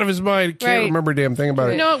coked out of his mind. Can't Right. remember a damn thing about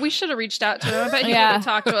You it. know what? We should have reached out to him. I bet he would Yeah. have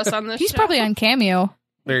talked to us on this. he's show. probably on Cameo.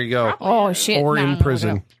 There you go. Oh shit! Or No, in no,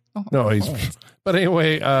 prison. No, he's. But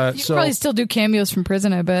anyway, You so probably still do cameos from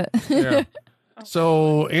prison. I bet. yeah.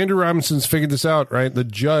 So Andrew Robinson's figured this out, right? The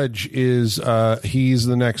judge is he's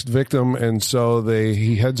the next victim, and so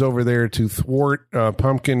he heads over there to thwart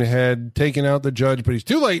Pumpkinhead taking out the judge, but he's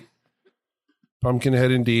too late. Pumpkinhead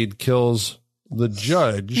indeed kills the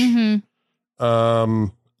judge.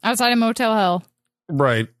 Outside of Motel Hell.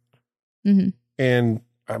 Right. Mm-hmm. And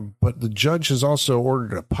but the judge has also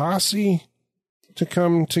ordered a posse to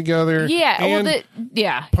come together. Yeah. And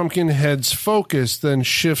yeah. Pumpkinhead's focus then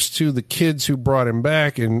shifts to the kids who brought him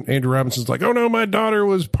back, and Andrew Robinson's like, "Oh no, my daughter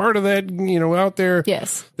was part of that, out there."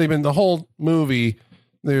 Yes. They've been the whole movie.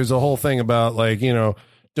 There's a whole thing about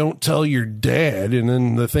don't tell your dad. And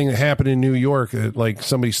then the thing that happened in New York, that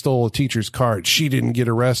somebody stole a teacher's card. She didn't get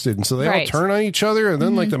arrested. And so they all Right. turn on each other. And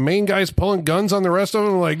then the main guy's pulling guns on the rest of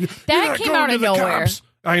them. Like, That came out of nowhere. Cops.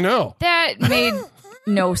 I know. That made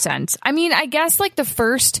no sense. I mean, I guess in the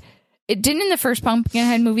first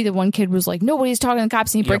Pumpkinhead movie, the one kid was like, nobody's talking to the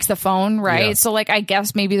cops, and he breaks the phone, right? Yeah. So I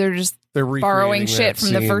guess maybe they're Recreating borrowing that shit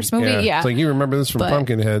from the scene. first movie. Yeah. It's like, you remember this from But-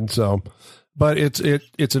 Pumpkinhead. So, but it's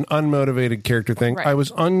an unmotivated character thing. Right. I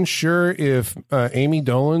was unsure if Amy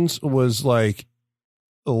Dolenz was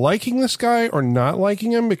liking this guy or not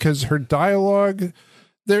liking him, because her dialogue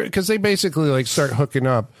there, because they basically start hooking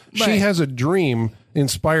up. She Right. has a dream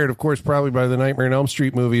inspired, of course, probably by the Nightmare on Elm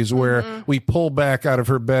Street movies, where we pull back out of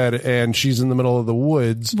her bed and she's in the middle of the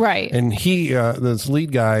woods. Right. And he, this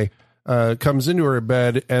lead guy, comes into her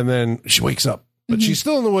bed, and then she wakes up. But she's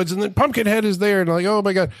still in the woods, and then Pumpkinhead is there, and oh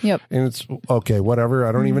my god! Yep. And it's okay, whatever.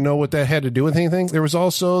 I don't even know what that had to do with anything. There was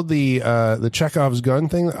also the Chekhov's gun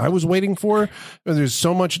thing that I was waiting for. There's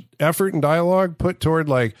so much effort and dialogue put toward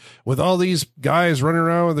with all these guys running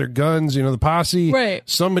around with their guns, the posse. Right.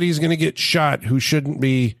 Somebody's going to get shot who shouldn't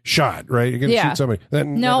be shot. Right. You're going to shoot somebody. That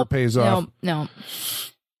never pays off. No.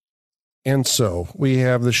 And so we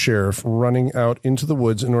have the sheriff running out into the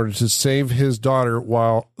woods in order to save his daughter,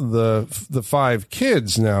 while the 5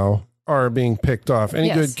 kids now are being picked off.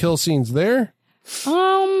 Any good kill scenes there?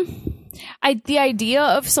 The idea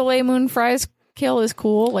of Soleil Moon Frye's kill is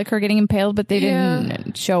cool, her getting impaled, but they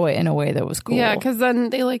didn't show it in a way that was cool. Yeah, because then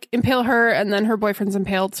they impale her, and then her boyfriend's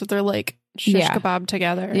impaled, so they're shish kebab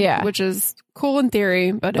together. Yeah. Which is cool in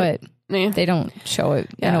theory, but they don't show it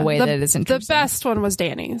in a way that is interesting. The best one was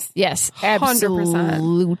Danny's. Yes, 100%.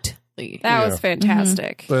 absolutely. That was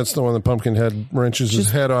fantastic. That's the one that Pumpkinhead wrenches his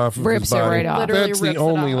head off of rips his body. it right off. Literally That's the rips it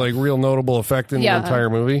only off. real notable effect in the entire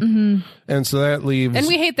movie. And so that leaves. And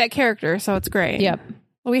we hate that character, so it's great. Yep.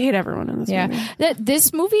 We hate everyone in this movie.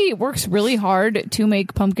 This movie works really hard to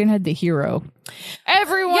make Pumpkinhead the hero.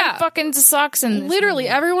 Everyone fucking sucks, and Literally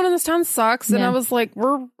everyone in this town sucks, and Yeah. I was like,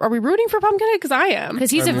 "Are we rooting for Pumpkinhead? Because I am."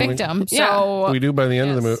 because he's a victim. So we do by the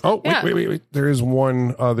end of the movie. Oh, Yeah. wait. There is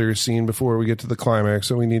one other scene before we get to the climax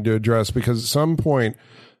that we need to address, because at some point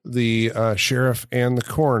the sheriff and the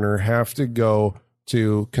coroner have to go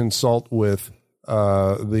to consult with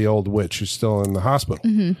the old witch who's still in the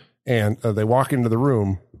hospital. And they walk into the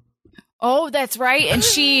room. Oh, that's right. And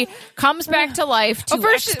she comes back to life to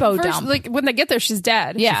expo dump. when they get there, she's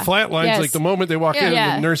dead. Yeah. Flatlines, Yes. the moment they walk in,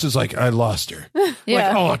 Yeah. the nurse is like, "I lost her."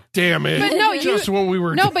 Yeah. Oh, damn it. But no, just when we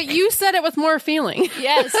were. No, but you said it with more feeling.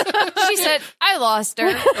 Yes. She said, I lost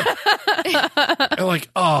her.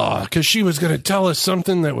 Because she was going to tell us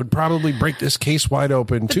something that would probably break this case wide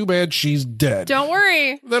open. Too bad she's dead. Don't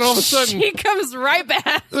worry. Then all of a sudden, She comes right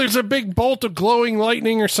back. there's a big bolt of glowing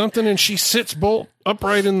lightning or something, and she sits bolt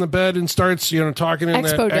upright in the bed and starts, talking in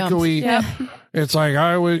Expo that dumps. echoey. Yeah. It's like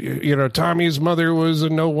Tommy's mother was a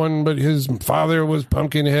no one, but his father was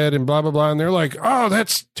Pumpkinhead and blah, blah, blah. And they're like, oh,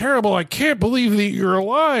 that's terrible. I can't believe that you're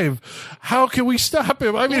alive. How can we stop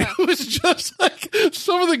him? I mean, it was just like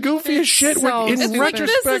some of the goofiest shit. so In stupid.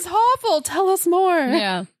 retrospect, This is awful. Tell us more.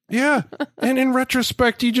 Yeah. yeah. And in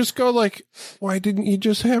retrospect, you just go like, why didn't you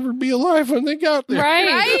just have her be alive when they got there?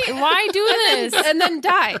 Right? Why do this? And then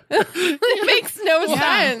die. It makes no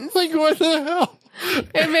sense. Like, what the hell?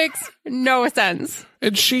 It makes no sense.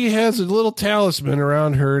 And she has a little talisman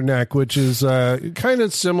around her neck, which is kind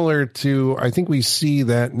of similar to, I think we see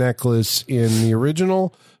that necklace in the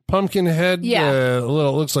original Pumpkinhead. Yeah. A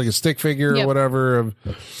little, looks like a stick figure or whatever.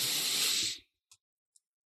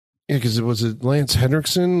 Yeah, because it was Lance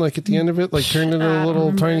Henriksen, like at the end of it, like turned into a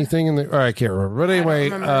little tiny thing. I can't remember. But anyway,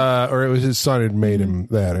 or it was his son had made him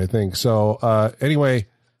that, I think. So anyway,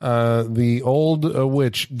 the old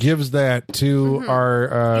witch gives that to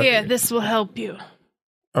our... Yeah, this will help you.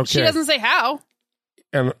 Okay. She doesn't say how.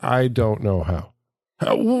 And I don't know how.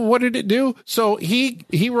 What did it do? So he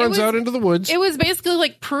runs out into the woods. It was basically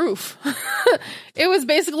like proof. It was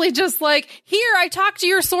basically just like, here, I talked to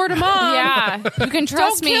your sort of mom. Yeah. You can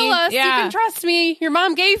trust Don't me. kill us. Yeah. You can trust me. Your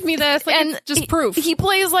mom gave me this. Like, it's just proof. He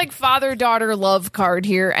plays like father-daughter love card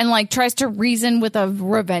here and like tries to reason with a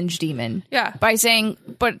revenge demon. Yeah. By saying,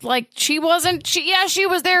 but like she was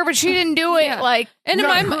there, but she didn't do it. Yeah. Like, And in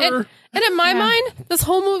Not my her. and in my mind, this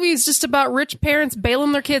whole movie is just about rich parents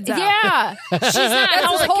bailing their kids out. yeah. She's not That's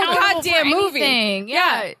held this whole accountable goddamn for movie. anything.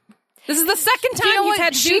 Yeah. This is the second time You know he's what?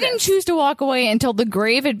 had to She do didn't this. choose to walk away until the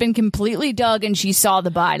grave had been completely dug and she saw the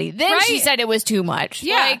body. Then she Right. said it was too much.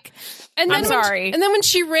 Yeah. Like, And then I'm when sorry. and then when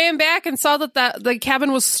she ran back and saw that the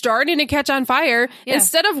cabin was starting to catch on fire,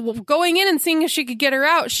 instead of going in and seeing if she could get her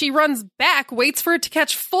out, she runs back, waits for it to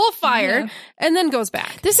catch full fire, and then goes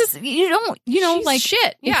back. this is, She's like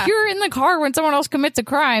shit. Yeah. If you're in the car when someone else commits a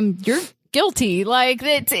crime, you're guilty. Like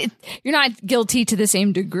you're not guilty to the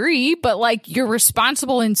same degree, but like you're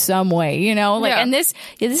responsible in some way, Like, Yeah. and this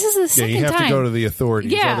is the second you have time. to go to the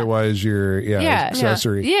authorities, Yeah. otherwise you're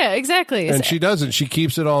accessory. Yeah, exactly. And she doesn't. She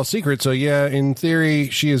keeps it all secret. So yeah, in theory,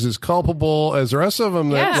 she is as culpable as the rest of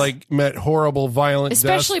them that like met horrible, violent,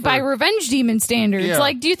 especially deaths by for- revenge demon standards. Yeah.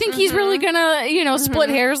 Like, do you think he's really gonna, split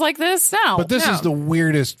hairs like this? No. But this is the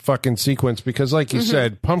weirdest fucking sequence because, like you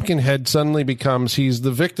said, Pumpkinhead suddenly becomes he's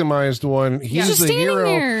the victimized one. He's just the standing hero,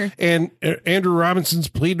 there. and Andrew Robinson's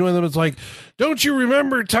pleading with him. It's like, don't you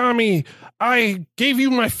remember, Tommy? I gave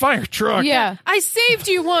you my fire truck. yeah. I saved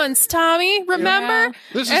you once, Tommy. Remember?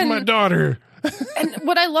 This is my daughter. And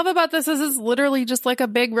what I love about this is it's literally just like a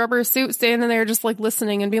big rubber suit standing there, just like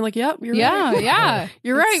listening and being like, "Yep, you're right. Yeah.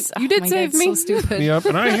 You're right. You did save me." So stupid. Yep.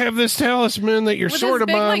 And I have this talisman that your With sort his of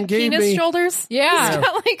big, mom like, gave penis me. shoulders. Yeah. He's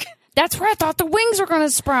got, like, That's where I thought the wings were going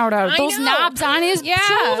to sprout out. I Those know. knobs on his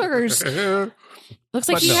shoulders. Looks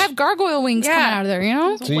like But you no. have gargoyle wings coming out of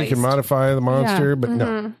there, So you can modify the monster, but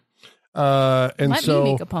no. And Let so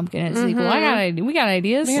me make a Pumpkinhead sequel. We got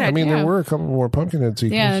ideas. I mean, there were a couple more Pumpkinhead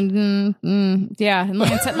sequels. Yeah, and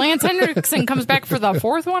Lance Henriksen comes back for the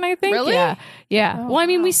fourth one, I think. Really? Yeah. Well, I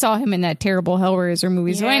mean, we saw him in that terrible Hellraiser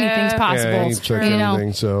movie, so anything's possible. Yeah, he took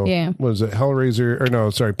everything. So, was it Hellraiser? Or no,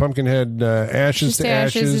 sorry, Pumpkinhead, Ashes to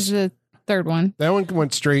Ashes. is the third one. That one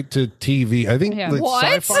went straight to TV. I think the What?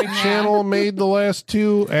 Sci-Fi Channel made the last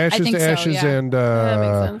two, Ashes think to so, Ashes yeah. and that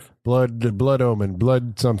makes sense. Blood Omen,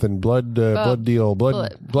 Blood something, Blood Deal,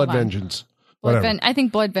 Blood hold on. Vengeance. Whatever. I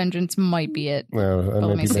think Blood Vengeance might be it. No, I let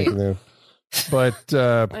might me be see. making that. But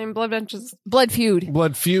I mean, Blood Benches. Blood Feud.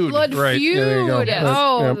 Blood Feud. Blood right. Feud. Yeah, there you go.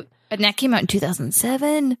 Oh. Yep. And that came out in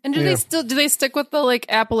 2007. And do they stick with the like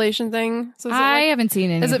Appalachian thing? So is it, I like, haven't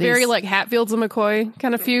seen any is of it very these. like Hatfields and McCoy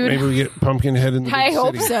kind of feud? Maybe we get Pumpkinhead in the I big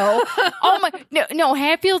hope city. so. Oh my no!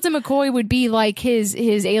 Hatfields and McCoy would be like his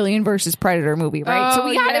Alien versus Predator movie, right? So Oh,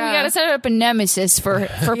 we gotta set up a nemesis for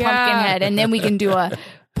Pumpkinhead, and then we can do a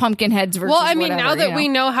Pumpkinheads versus. Well, I mean, whatever, now that you we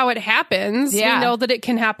know how it happens, we know that it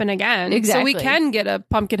can happen again. Exactly. So we can get a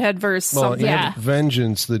Pumpkinhead versus Well, something. you have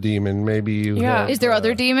Vengeance the demon. Maybe you have, Is there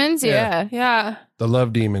other demons? yeah. Yeah. the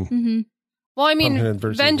love demon. Mm-hmm. Well, I mean, Pumpkinhead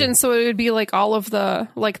versus vengeance. So it would be like all of the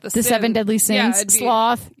The sin. 7 deadly sins, it'd be-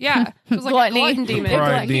 sloth. Yeah, it was like Gluttony. a glutton demon,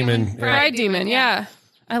 Pride demon. Yeah. pride demon. Yeah,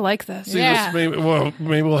 I like this. See, Yeah. maybe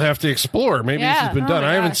we'll have to explore. Maybe this has been done. my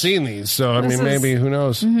I haven't gosh. seen these, so I This mean, maybe is- who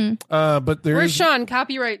knows? But there Where's is Sean?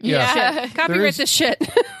 Copyright. Yeah. Shit. Copyright this shit.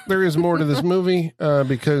 there is more to this movie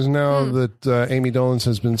because now that Amy Dolenz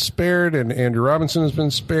has been spared and Andrew Robinson has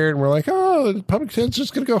been spared, and we're like, oh, Pumpkinhead's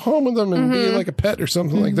just going to go home with them and be like a pet or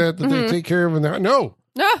something like that they take care of. And no,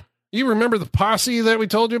 No, you remember the posse that we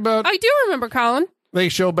told you about? I do remember Colin. they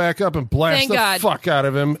show back up and blast Thank the God. fuck out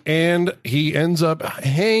of him, and he ends up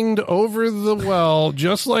hanged over the well,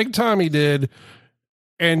 just like Tommy did,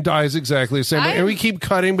 and dies exactly the same way. And we keep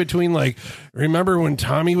cutting between, like, remember when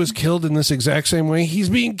Tommy was killed in this exact same way? He's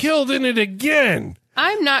being killed in it again.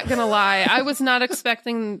 I'm not gonna lie. I was not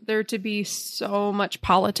expecting there to be so much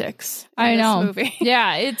politics in this movie.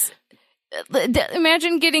 Yeah, it's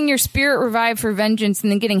imagine getting your spirit revived for vengeance and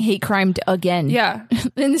then getting hate crimed again. Yeah,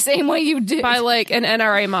 in the same way you did by like an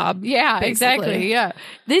NRA mob. Yeah, basically. exactly. Yeah.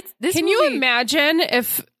 This Can movie, you imagine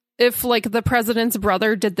if like the president's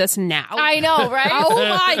brother did this now? I know, right?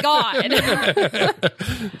 Oh my God.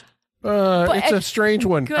 It's a strange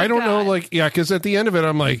one. I don't know, like, yeah, because at the end of it,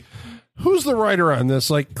 I'm like, who's the writer on this?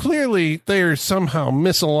 Like, clearly they are somehow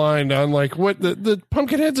misaligned on like what the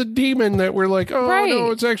Pumpkinhead's a demon that we're like, oh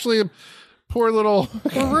no, it's actually a poor little.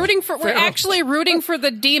 We're actually rooting for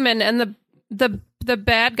the demon, and the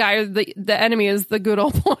bad guy, or the enemy is the good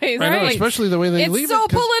old boys. I know, especially the way they leave it. It's so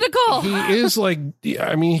it, political. He is like,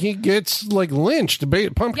 I mean, he gets like lynched.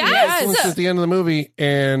 Pumpkinhead gets lynched at the end of the movie,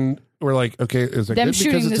 and we're like, okay, is it them good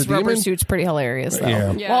shooting because it's this a rubber demon? suit's pretty hilarious though.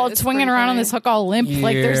 Yeah. While it's swinging around on this hook all limp,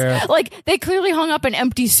 like there's like they clearly hung up an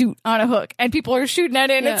empty suit on a hook, and people are shooting at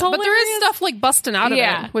it. And it's hilarious. But there is stuff like busting out of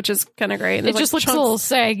it, which is kind of great. It just looks a little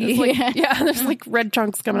saggy. There's like red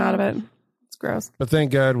chunks coming out of it. It's gross. But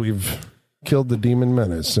thank God we've killed the demon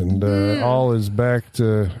menace, and all is back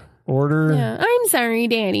to order. Yeah. I'm sorry,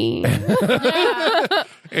 Daddy.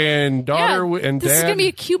 And daughter and dad. This is gonna be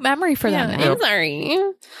a cute memory for them. I'm sorry.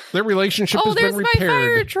 Their relationship has been repaired. There's my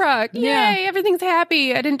fire truck. Yay, everything's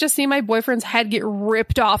happy. I didn't just see my boyfriend's head get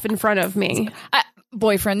ripped off in front of me.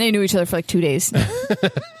 Boyfriend, they knew each other for like 2 days. True.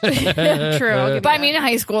 But I mean, in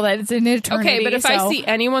high school, that's an eternity. Okay, but if I see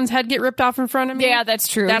anyone's head get ripped off in front of me, that's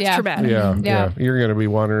true. That's traumatic. Yeah. You're going to be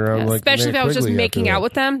wandering around like especially if I was just making out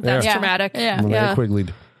with them. That's traumatic. Yeah.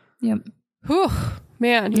 Quigleyed. Yep. Whew,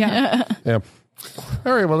 man. Yeah. Yeah.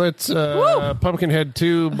 All right. Well, that's Pumpkinhead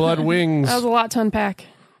 2 Blood Wings. That was a lot to unpack.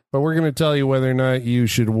 But we're going to tell you whether or not you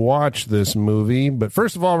should watch this movie. But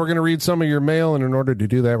first of all, we're going to read some of your mail. And in order to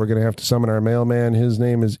do that, we're going to have to summon our mailman. His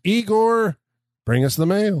name is Igor. Bring us the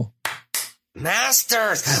mail.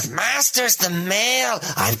 Masters, the mail.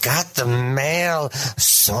 I've got the mail.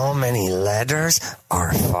 So many letters.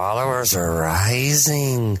 Our followers are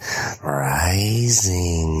rising.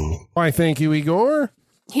 Why, thank you, Igor.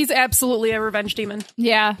 He's absolutely a revenge demon.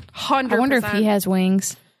 Yeah. 100%. I wonder if he has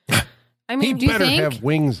wings. I mean, he better have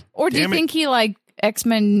wings. Or do you think he like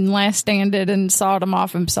X-Men Last Standed and sawed him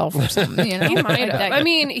off himself or something? You know? He might have. I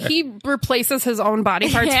mean, he replaces his own body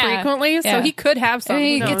parts frequently, so he could have some.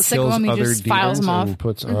 He gets sick of them, he just files them off. And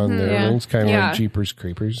puts on their wings, kind of like Jeepers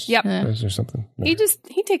Creepers. Yep. Or something. No.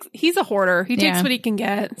 He's a hoarder. He takes what he can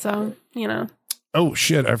get, so, you know. Oh,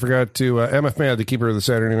 shit. I forgot to, MF Mad, the keeper of the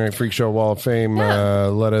Saturday Night Freak Show Wall of Fame,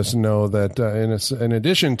 let us know that in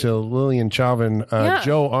addition to Lillian Chauvin,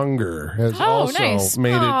 Joe Unger has also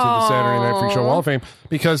made it to the Saturday Night Freak Show Wall of Fame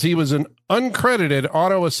because he was an uncredited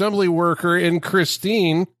auto assembly worker in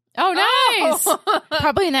Christine. Oh, nice.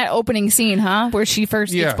 Probably in that opening scene, huh? Where she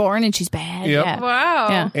first gets born and she's bad. Yep. Yeah. Wow.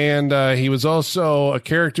 Yeah. And he was also a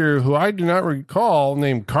character who I do not recall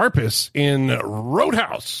named Carpus in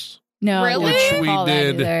Roadhouse. No, really? Which we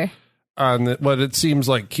did on the, but it seems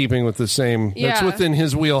like keeping with the same. That's within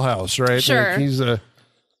his wheelhouse, right? Sure. Like he's an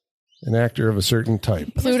actor of a certain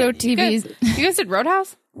type. Pluto TV's. You guys did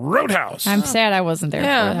Roadhouse? Roadhouse. I'm sad I wasn't there.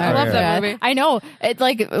 Yeah, for that. I love that movie. I know. It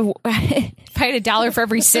like if I had $1 for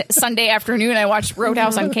every Sunday afternoon, I watched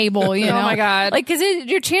Roadhouse on cable. You know, oh my God, like because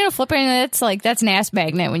your channel flipping, that's an ass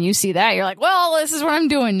magnet. When you see that, you're like, well, this is what I'm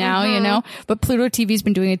doing now. You know. But Pluto TV's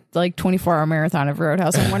been doing a 24-hour marathon of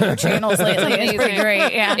Roadhouse on one of their channels lately. It's pretty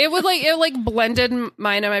great. Yeah, it blended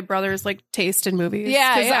mine and my brother's like taste in movies.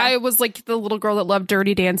 Yeah, because I was like the little girl that loved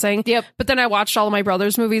Dirty Dancing. Yep. But then I watched all of my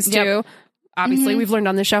brother's movies too. Obviously, we've learned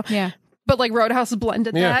on the show. Yeah. But like Roadhouse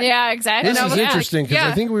blended that. Yeah, exactly. This is interesting because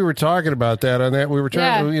I think we were talking about that on that. We were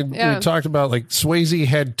talking. We talked about like Swayze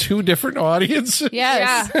had two different audiences.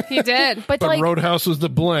 Yes. Yeah, he did. But like, Roadhouse was the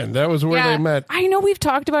blend. That was where they met. I know we've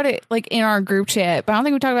talked about it like in our group chat, but I don't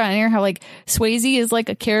think we talked about it in here how like Swayze is like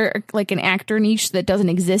a character, like an actor niche that doesn't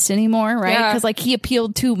exist anymore, right? Because like he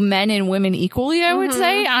appealed to men and women equally, I would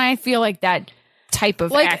say. And I feel like that type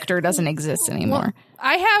of actor doesn't exist anymore. Well,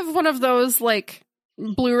 I have one of those like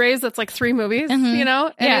Blu-rays that's like 3 movies, you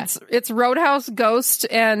know, and it's Roadhouse, Ghost,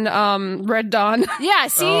 and Red Dawn. Yeah,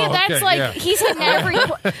 see, that's like he's hitting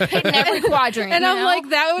every quadrant, and I'm like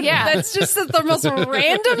that's just the most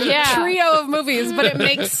random trio of movies, but it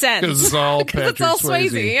makes sense because it's all Patrick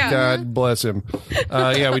Swayze. Yeah. God bless him.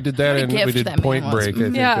 We did that, and we did Point Break.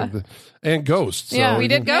 I think. And Ghosts. Yeah, we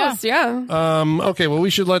did Ghosts, yeah. Okay, well,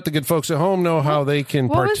 we should let the good folks at home know how they can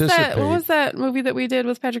participate. What was that movie that we did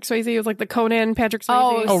with Patrick Swayze? It was like the Conan Patrick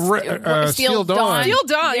Swayze. Steel Dawn. Steel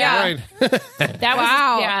Dawn, yeah. Right.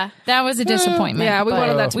 That was a disappointment. Yeah, we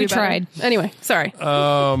wanted that to be better. tried. Anyway, sorry.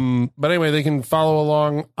 But anyway, they can follow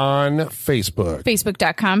along on Facebook.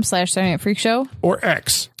 Facebook.com/Saturday Night Freak Show. Or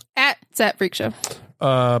X. At Sat Freak Show.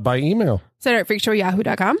 By email. Saturday Night Freak Show,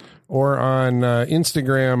 yahoo.com. Or on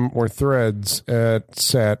Instagram or Threads at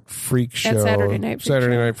Sat Freak Show. At Saturday Night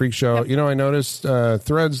Freak Show. Yep. You know, I noticed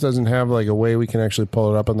Threads doesn't have like a way we can actually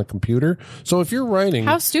pull it up on the computer. So if you're writing,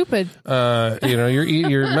 How stupid.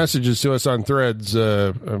 your messages to us on Threads,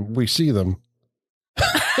 we see them.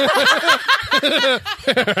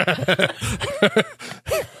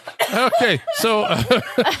 Okay, so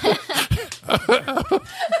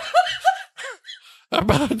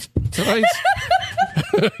about tonight's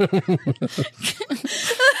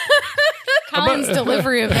Colin's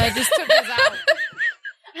delivery of that just took us out.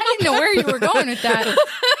 I didn't know where you were going with that.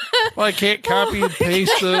 Well, I can't copy and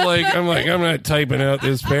paste I'm not typing out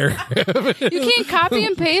this paragraph. You can't copy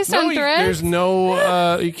and paste on Threads? There's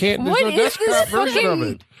no, you can't, there's What no is desktop this version of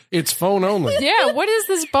fucking- it. It's phone only. Yeah, what is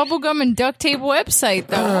this bubblegum and duct tape website,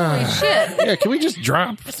 though? Holy shit. Yeah, can we just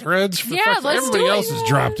drop Threads? Yeah, let's Everybody do it. else has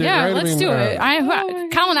dropped it, Yeah, right? let's do it.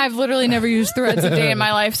 Colin, I've literally never used Threads a day in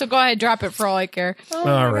my life, so go ahead, drop it for all I care. Oh all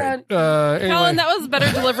my right. God. Anyway. Colin, that was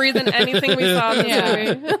better delivery than anything we saw in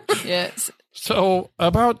this movie. Yes. So,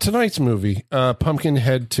 about tonight's movie,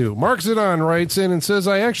 Pumpkinhead 2. Mark Zidon writes in and says,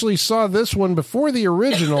 I actually saw this one before the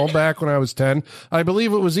original back when I was 10. I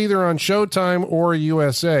believe it was either on Showtime or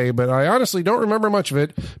USA, but I honestly don't remember much of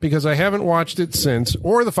it because I haven't watched it since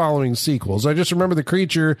or the following sequels. I just remember the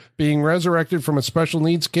creature being resurrected from a special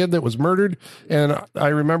needs kid that was murdered, and I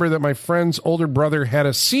remember that my friend's older brother had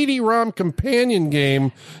a CD-ROM companion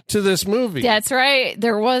game to this movie. That's right.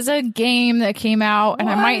 There was a game that came out, and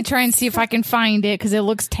I might try and see if I can find it because it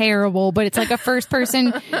looks terrible, but it's like a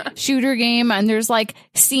first-person shooter game, and there's like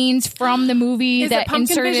scenes from the movie that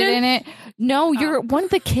inserted in it. No, you're one of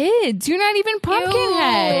the kids. You're not even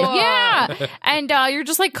Pumpkinhead. Ew. Yeah. And you're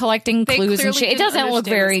just like collecting clues and shit. It doesn't look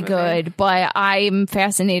very good, but I'm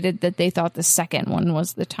fascinated that they thought the second one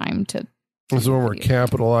was the time to. This is when we're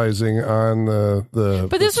capitalizing on the.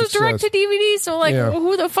 But this was direct to DVD, so like,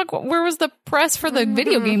 who the fuck? Where was the press for the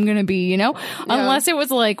video game going to be? You know, unless it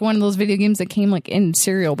was like one of those video games that came like in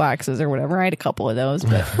cereal boxes or whatever. I had a couple of those,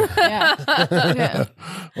 but yeah.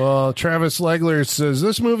 Well, Travis Legler says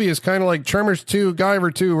this movie is kind of like Tremors 2,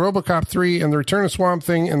 Guyver 2, RoboCop 3, and The Return of Swamp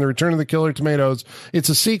Thing and The Return of the Killer Tomatoes. It's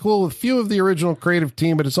a sequel with few of the original creative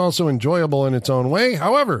team, but it's also enjoyable in its own way.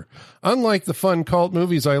 However, unlike the fun cult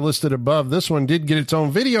movies I listed above, this one did get its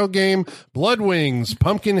own video game, Blood Wings,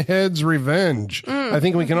 Pumpkinhead's Revenge. I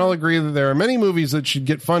think we can all agree that there are many movies that should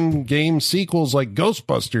get fun game sequels like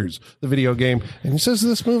Ghostbusters, the video game. And he says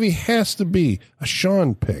this movie has to be a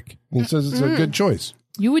Sean pick. He says it's a good choice.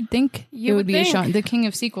 You would think it would be a Sean. The king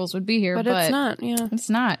of sequels would be here, but it's not. Yeah, it's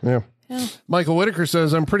not. Yeah. Michael Whitaker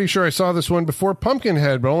says, I'm pretty sure I saw this one before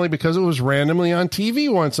Pumpkinhead, but only because it was randomly on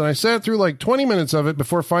TV once, and I sat through like 20 minutes of it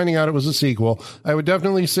before finding out it was a sequel. I would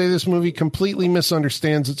definitely say this movie completely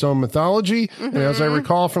misunderstands its own mythology, and as I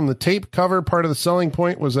recall from the tape cover, part of the selling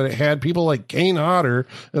point was that it had people like Kane Hodder,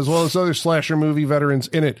 as well as other slasher movie veterans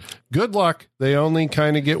in it. Good luck. They only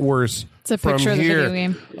kind of get worse. It's a picture of the video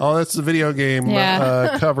game. Oh, that's the video game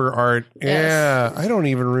cover art. Yes. Yeah, I don't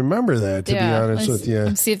even remember that, to be honest with you.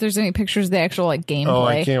 Let's see if there's any pictures of the actual like gameplay. Oh,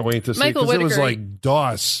 I can't wait to see Michael because it was Whitaker. like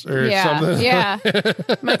DOS or something. Yeah.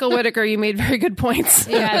 Michael Whitaker, you made very good points.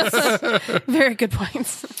 Yes. Very good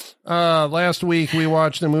points. Last week we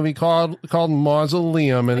watched a movie called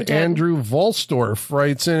Mausoleum, and Andrew Volstorf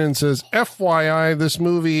writes in and says, FYI, this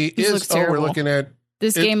movie is. Oh, we're looking at.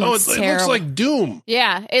 This game looks terrible. It looks like Doom.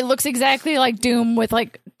 Yeah, it looks exactly like Doom with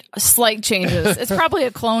like slight changes. It's probably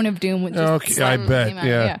a clone of Doom with just I bet.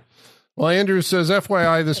 Yeah. Well, Andrew says,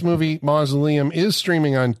 FYI, this movie Mausoleum is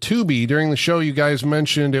streaming on Tubi. During the show, you guys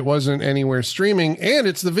mentioned it wasn't anywhere streaming, and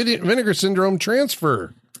it's the Vinegar Syndrome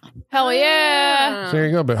transfer. Hell yeah! So there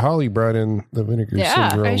you go. But Holly brought in the Vinegar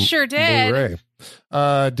Syndrome. I sure did.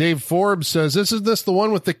 Blu-ray. Dave Forbes says, "Is this the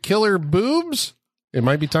one with the killer boobs? It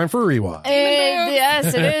might be time for a rewatch."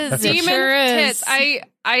 Yes, it is. Demon it sure tits. is.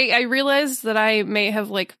 I realized that I may have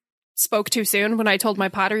like spoke too soon when I told my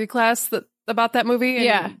pottery class that about that movie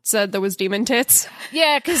and said there was demon tits.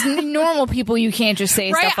 Yeah, because normal people, you can't just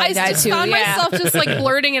say stuff like that, I too. found myself just, like,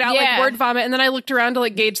 blurting it out like word vomit, and then I looked around to,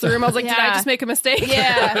 like, gauge the room. I was like, did I just make a mistake?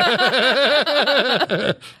 Yeah.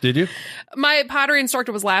 Did you? My pottery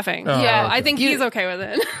instructor was laughing. Oh, Yeah, okay. I think he's okay with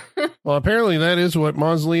it. Well, apparently that is what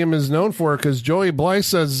Mausoleum is known for, because Joey Blythe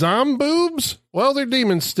says, Zomboobs? Well, they're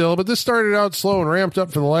demons still, but this started out slow and ramped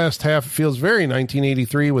up for the last half. It feels very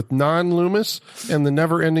 1983 with non-Loomis and the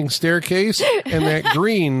never-ending staircase and that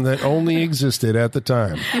green that only existed at the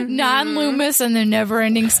time. Non-Loomis and the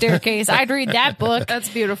never-ending staircase. I'd read that book. That's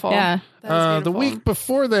beautiful. Yeah. The week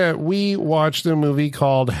before that, we watched a movie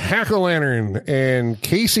called Hack-O-Lantern, and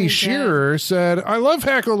Casey Shearer said, I love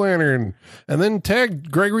Hack-O-Lantern, and then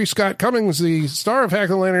tagged Gregory Scott Cummings, the star of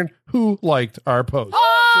Hack-O-Lantern, who liked our post.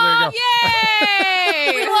 Oh, so there you go.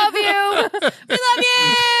 yay! We love you! We love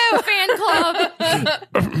you! Fan club.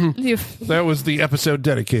 That was the episode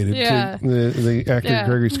dedicated to the actor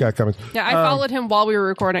Gregory Scott Cummings. Yeah, I followed him while we were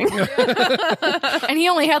recording. And he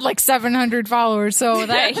only had like 700 followers, so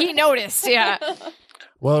that he noticed. Yeah.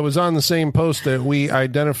 Well, it was on the same post that we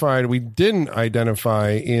didn't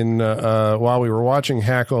identify in while we were watching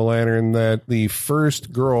Hack-O-Lantern, that the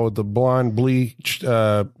first girl with the blonde bleached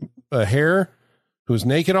hair who was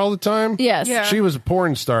naked all the time. Yes. Yeah. She was a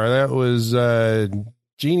porn star. That was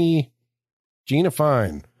Gina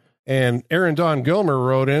Fine. And Aaron Dawn Gilmer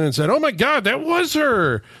wrote in and said, oh my God, that was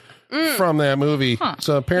her from that movie. Huh.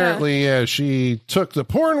 So apparently she took the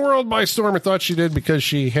porn world by storm. I thought she did because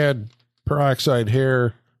she had peroxide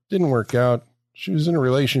hair. Didn't work out. She was in a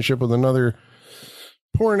relationship with another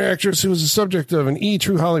porn actress who was the subject of an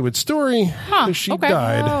True Hollywood Story. She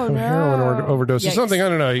died of heroin overdose or something. I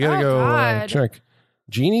don't know. You gotta go check.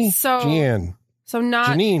 Jeannie? Jeanne. So not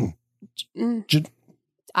Janine.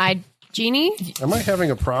 Jeannie? Am I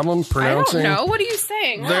having a problem pronouncing? I don't know. What are you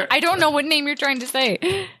saying? I don't know what name you're trying to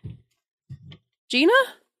say. Gina?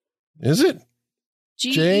 Is it?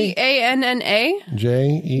 Geanna?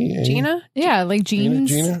 J-E-A? Gina? Yeah, like jeans.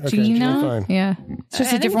 Gina? Okay, Gina. Gina, fine. Yeah. It's just I a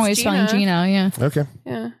think different way of it's spelling Gina. Yeah. Okay.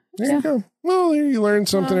 Yeah. There you go. Well, you learn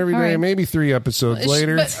something every day. all right. Maybe 3 episodes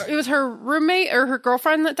later. But it was her roommate or her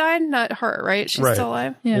girlfriend that died, not her, right? She's Right. still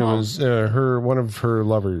alive. Yeah. It was one of her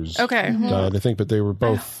lovers. Okay. Died, I think, but they were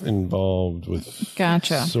both involved with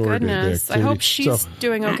Gotcha. sordid Goodness. I activity. hope she's So,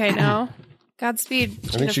 doing okay now. Godspeed.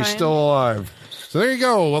 I think she's still alive. So there you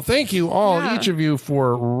go. Well, thank you all, each of you,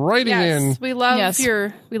 for writing in. We love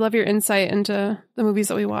your insight into the movies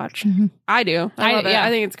that we watch. I do. I love it. yeah. I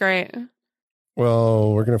think it's great.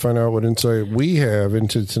 Well, we're going to find out what insight we have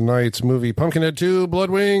into tonight's movie, Pumpkinhead 2, Blood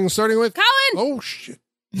Wings, starting with... Colin! Oh, shit.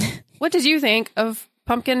 What did you think of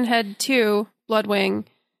Pumpkinhead 2, Bloodwing?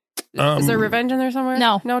 Is there revenge in there somewhere?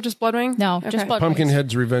 No. No, just Bloodwing? No, Okay. just Blood.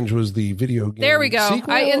 Pumpkinhead's Revenge was the video game. There we go.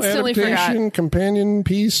 Sequel, I instantly adaptation, companion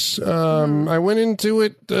piece. I went into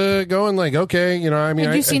it going like, okay, you know, I mean...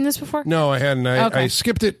 Had you seen this before? No, I hadn't. I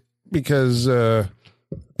skipped it because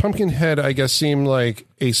Pumpkinhead, I guess, seemed like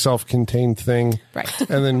a self-contained thing. Right.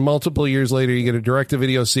 And then multiple years later, you get a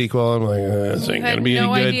direct-to-video sequel. I'm like, this ain't going to be any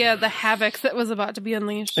good. I had no idea the havoc that was about to be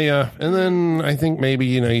unleashed. Yeah, and then I think maybe,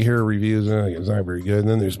 you hear reviews and it's not very good, and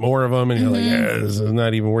then there's more of them, and you're like, this is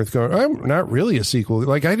not even worth going. I'm not really a sequel.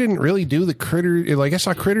 Like, I didn't really do the Critter. Like, I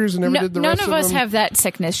saw Critters and never did the rest of them. None of us have that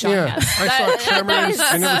sickness, Sean. Yeah, I saw Tremors.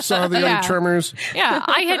 I never saw the other Tremors. Yeah,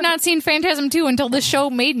 I had not seen Phantasm 2 until this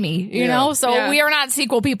show made me, you know? So we are not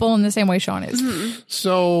sequel people in the same way Sean is.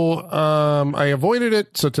 So I avoided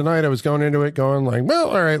it. So tonight I was going into it going like, well,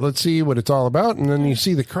 all right, let's see what it's all about. And then you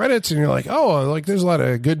see the credits and you're like, oh, like there's a lot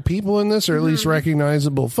of good people in this, or at least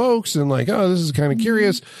recognizable folks. And like, oh, this is kind of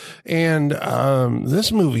curious. And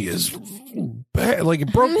this movie is bad. Like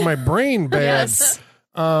it broke my brain bad. Yes.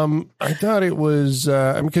 I thought it was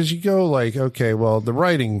because you go like, okay, well, the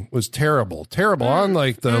writing was terrible on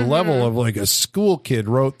like the level of like a school kid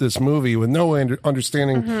wrote this movie with no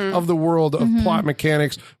understanding of the world of plot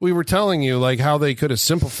mechanics. We were telling you like how they could have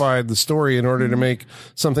simplified the story in order to make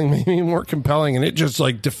something maybe more compelling, and it just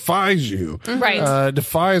like defies you, Right.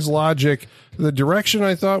 defies logic. The direction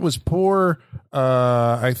I thought was poor.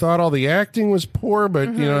 I thought all the acting was poor, but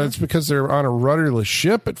it's because they're on a rudderless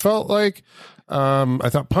ship. It felt like. I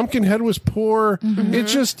thought Pumpkinhead was poor. It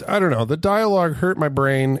just, I don't know. The dialogue hurt my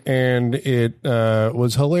brain, and it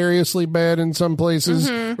was hilariously bad in some places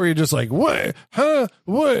where you're just like, what? Huh?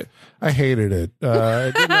 What? I hated it.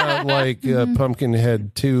 I did not like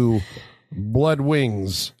Pumpkinhead 2 Blood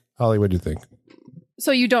Wings. Holly, what do you think?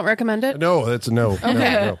 So you don't recommend it? No, that's a no. Okay.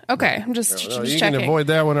 No. Okay. I'm just You checking. can avoid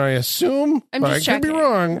that one, I assume. I'm just I could checking. be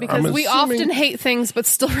wrong. Because we often hate things but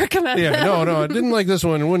still recommend them. Yeah, no, I didn't like this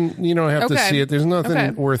one. Wouldn't have to Okay. see it. There's nothing Okay.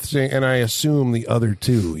 worth saying. And I assume the other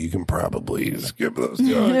two, you can probably skip those.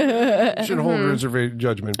 Should hold reservation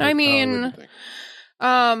judgment. But I mean,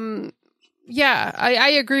 yeah, I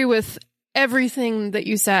agree with everything that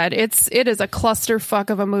you said. It is a clusterfuck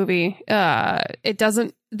of a movie.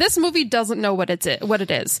 This movie doesn't know what it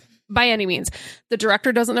is by any means. The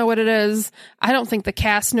director doesn't know what it is. I don't think the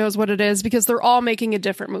cast knows what it is because they're all making a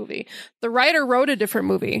different movie. The writer wrote a different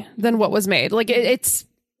movie than what was made. Like it's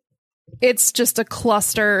just a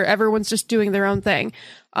cluster. Everyone's just doing their own thing.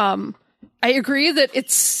 I agree that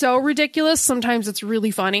it's so ridiculous. Sometimes it's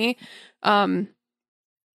really funny. And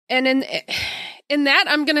in that,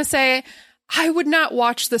 I'm going to say I would not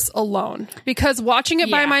watch this alone because watching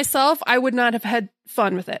it by myself, I would not have had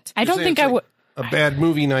fun with it. I don't think I would. A bad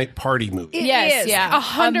movie night party movie. Yes, is. yeah.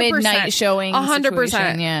 100%. A midnight showing.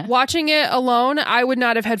 100%. Yeah. Watching it alone, I would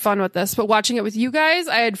not have had fun with this, but watching it with you guys,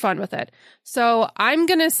 I had fun with it. So I'm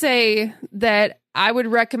going to say that I would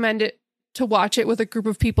recommend it to watch it with a group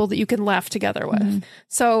of people that you can laugh together with. Mm-hmm.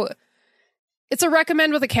 So it's a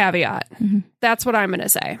recommend with a caveat. Mm-hmm. That's what I'm going to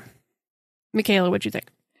say. Michaela, what'd you think?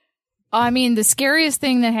 I mean, the scariest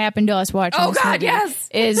thing that happened to us watching this movie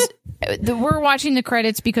is we're watching the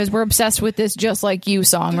credits because we're obsessed with this Just Like You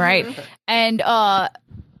song, right? And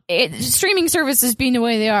streaming services being the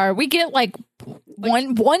way they are, we get like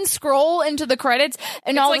one scroll into the credits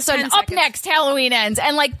and all of a sudden up next Halloween ends,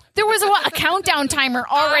 and like there was a countdown timer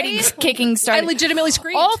already kicking started. I legitimately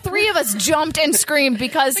screamed. All three of us jumped and screamed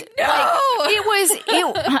because it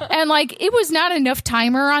was not enough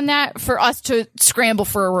timer on that for us to scramble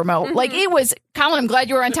for a remote. Mm-hmm. Like it was, Colin, I'm glad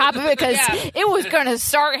you were on top of it because it was going to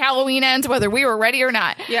start Halloween ends whether we were ready or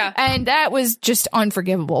not. Yeah. And that was just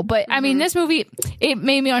unforgivable. But I mean, this movie, it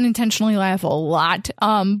made me unintentionally laugh a lot.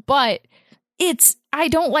 But I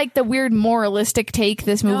don't like the weird moralistic take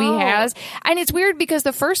this movie has. And it's weird because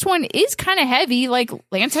the first one is kind of heavy. Like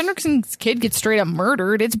Lance Henriksen's kid gets straight up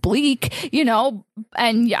murdered. It's bleak,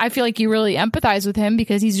 and I feel like you really empathize with him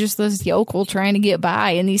because he's just this yokel trying to get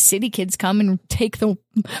by, and these city kids come and take the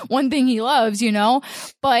one thing he loves,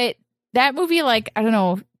 But that movie, like, I don't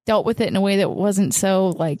know, dealt with it in a way that wasn't so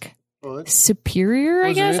like superior,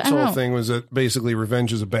 I guess. Its whole thing was that basically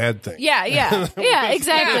revenge is a bad thing. Yeah,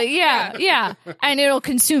 exactly. Yeah. And it'll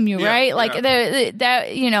consume you, right? Like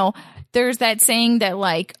there's that saying that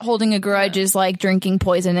like holding a grudge is like drinking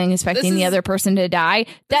poison and expecting the other person to die.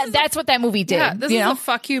 That's what that movie did. Yeah, this is a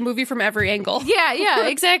fuck you movie from every angle. Yeah,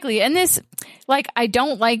 exactly. And this, like, I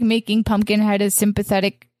don't like making Pumpkinhead a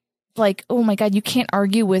sympathetic. Like, oh my God, you can't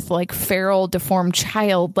argue with like feral, deformed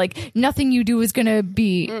child. Like nothing you do is going to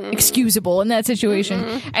be excusable in that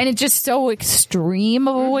situation. And it's just so extreme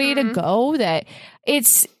of a way to go that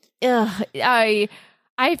it's, I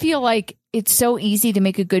feel like it's so easy to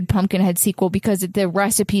make a good Pumpkinhead sequel because the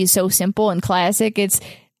recipe is so simple and classic. It's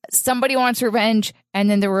somebody wants revenge and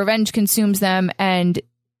then the revenge consumes them and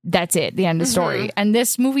that's it, the end of the story. And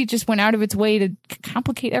this movie just went out of its way to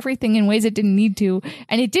complicate everything in ways it didn't need to.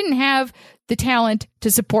 And it didn't have the talent to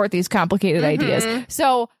support these complicated ideas.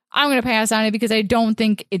 So I'm going to pass on it because I don't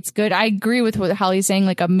think it's good. I agree with what Holly's saying,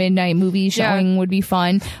 like a midnight movie showing would be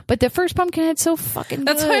fun. But the first Pumpkinhead's so fucking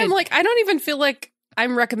That's good. why I'm like, I don't even feel like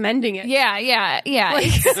I'm recommending it. Yeah.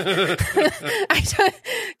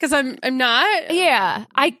 Because I'm not. Yeah,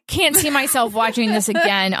 I can't see myself watching this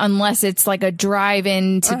again unless it's like a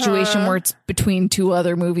drive-in situation where it's between two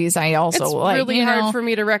other movies. I also it's like, really hard for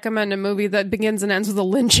me to recommend a movie that begins and ends with a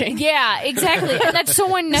lynching. Yeah, exactly, and that's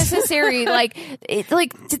so unnecessary.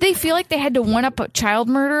 Did they feel like they had to one up a child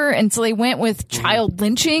murder, and so they went with child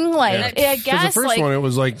lynching? Like, I guess the first one, it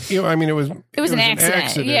was like it was an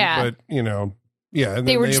accident. Yeah, but and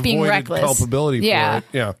they were just being reckless. Culpability for it.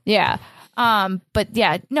 Yeah. But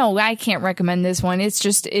yeah, no, I can't recommend this one.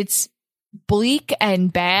 It's bleak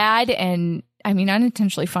and bad, and I mean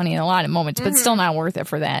unintentionally funny in a lot of moments, but still not worth it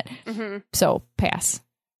for that. So pass.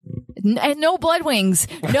 No blood wings,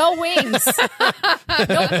 no wings,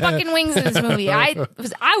 no fucking wings in this movie. I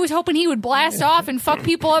was hoping he would blast off and fuck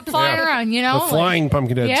people up flying around. The flying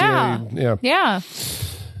Pumpkinhead. Yeah.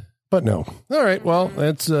 But no. All right. Well,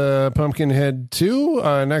 that's Pumpkinhead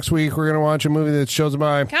 2. Next week, we're going to watch a movie that's chosen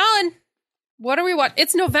by Colin. What are we watching?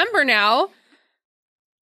 It's November now.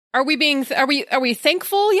 Are we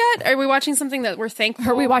thankful yet? Are we watching something that we're thankful?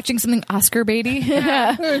 Are we watching something Oscar baity?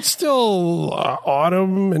 It's still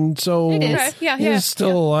autumn, and so it is. There's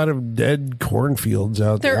still a lot of dead cornfields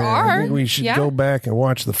out there. There are. I think we should go back and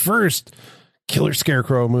watch the first killer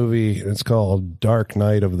scarecrow movie. It's called Dark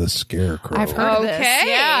Knight of the Scarecrow. I've heard of this. Okay.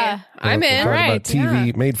 Yeah. I'm in. Talking Right. about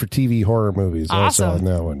TV, made for TV horror movies. Awesome. Also on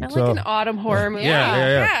that one. I like an autumn horror movie.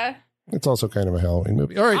 Yeah. It's also kind of a Halloween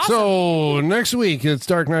movie. All right, so next week it's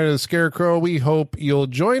Dark Knight of the Scarecrow. We hope you'll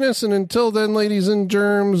join us. And until then, ladies and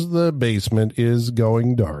germs, the basement is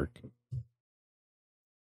going dark.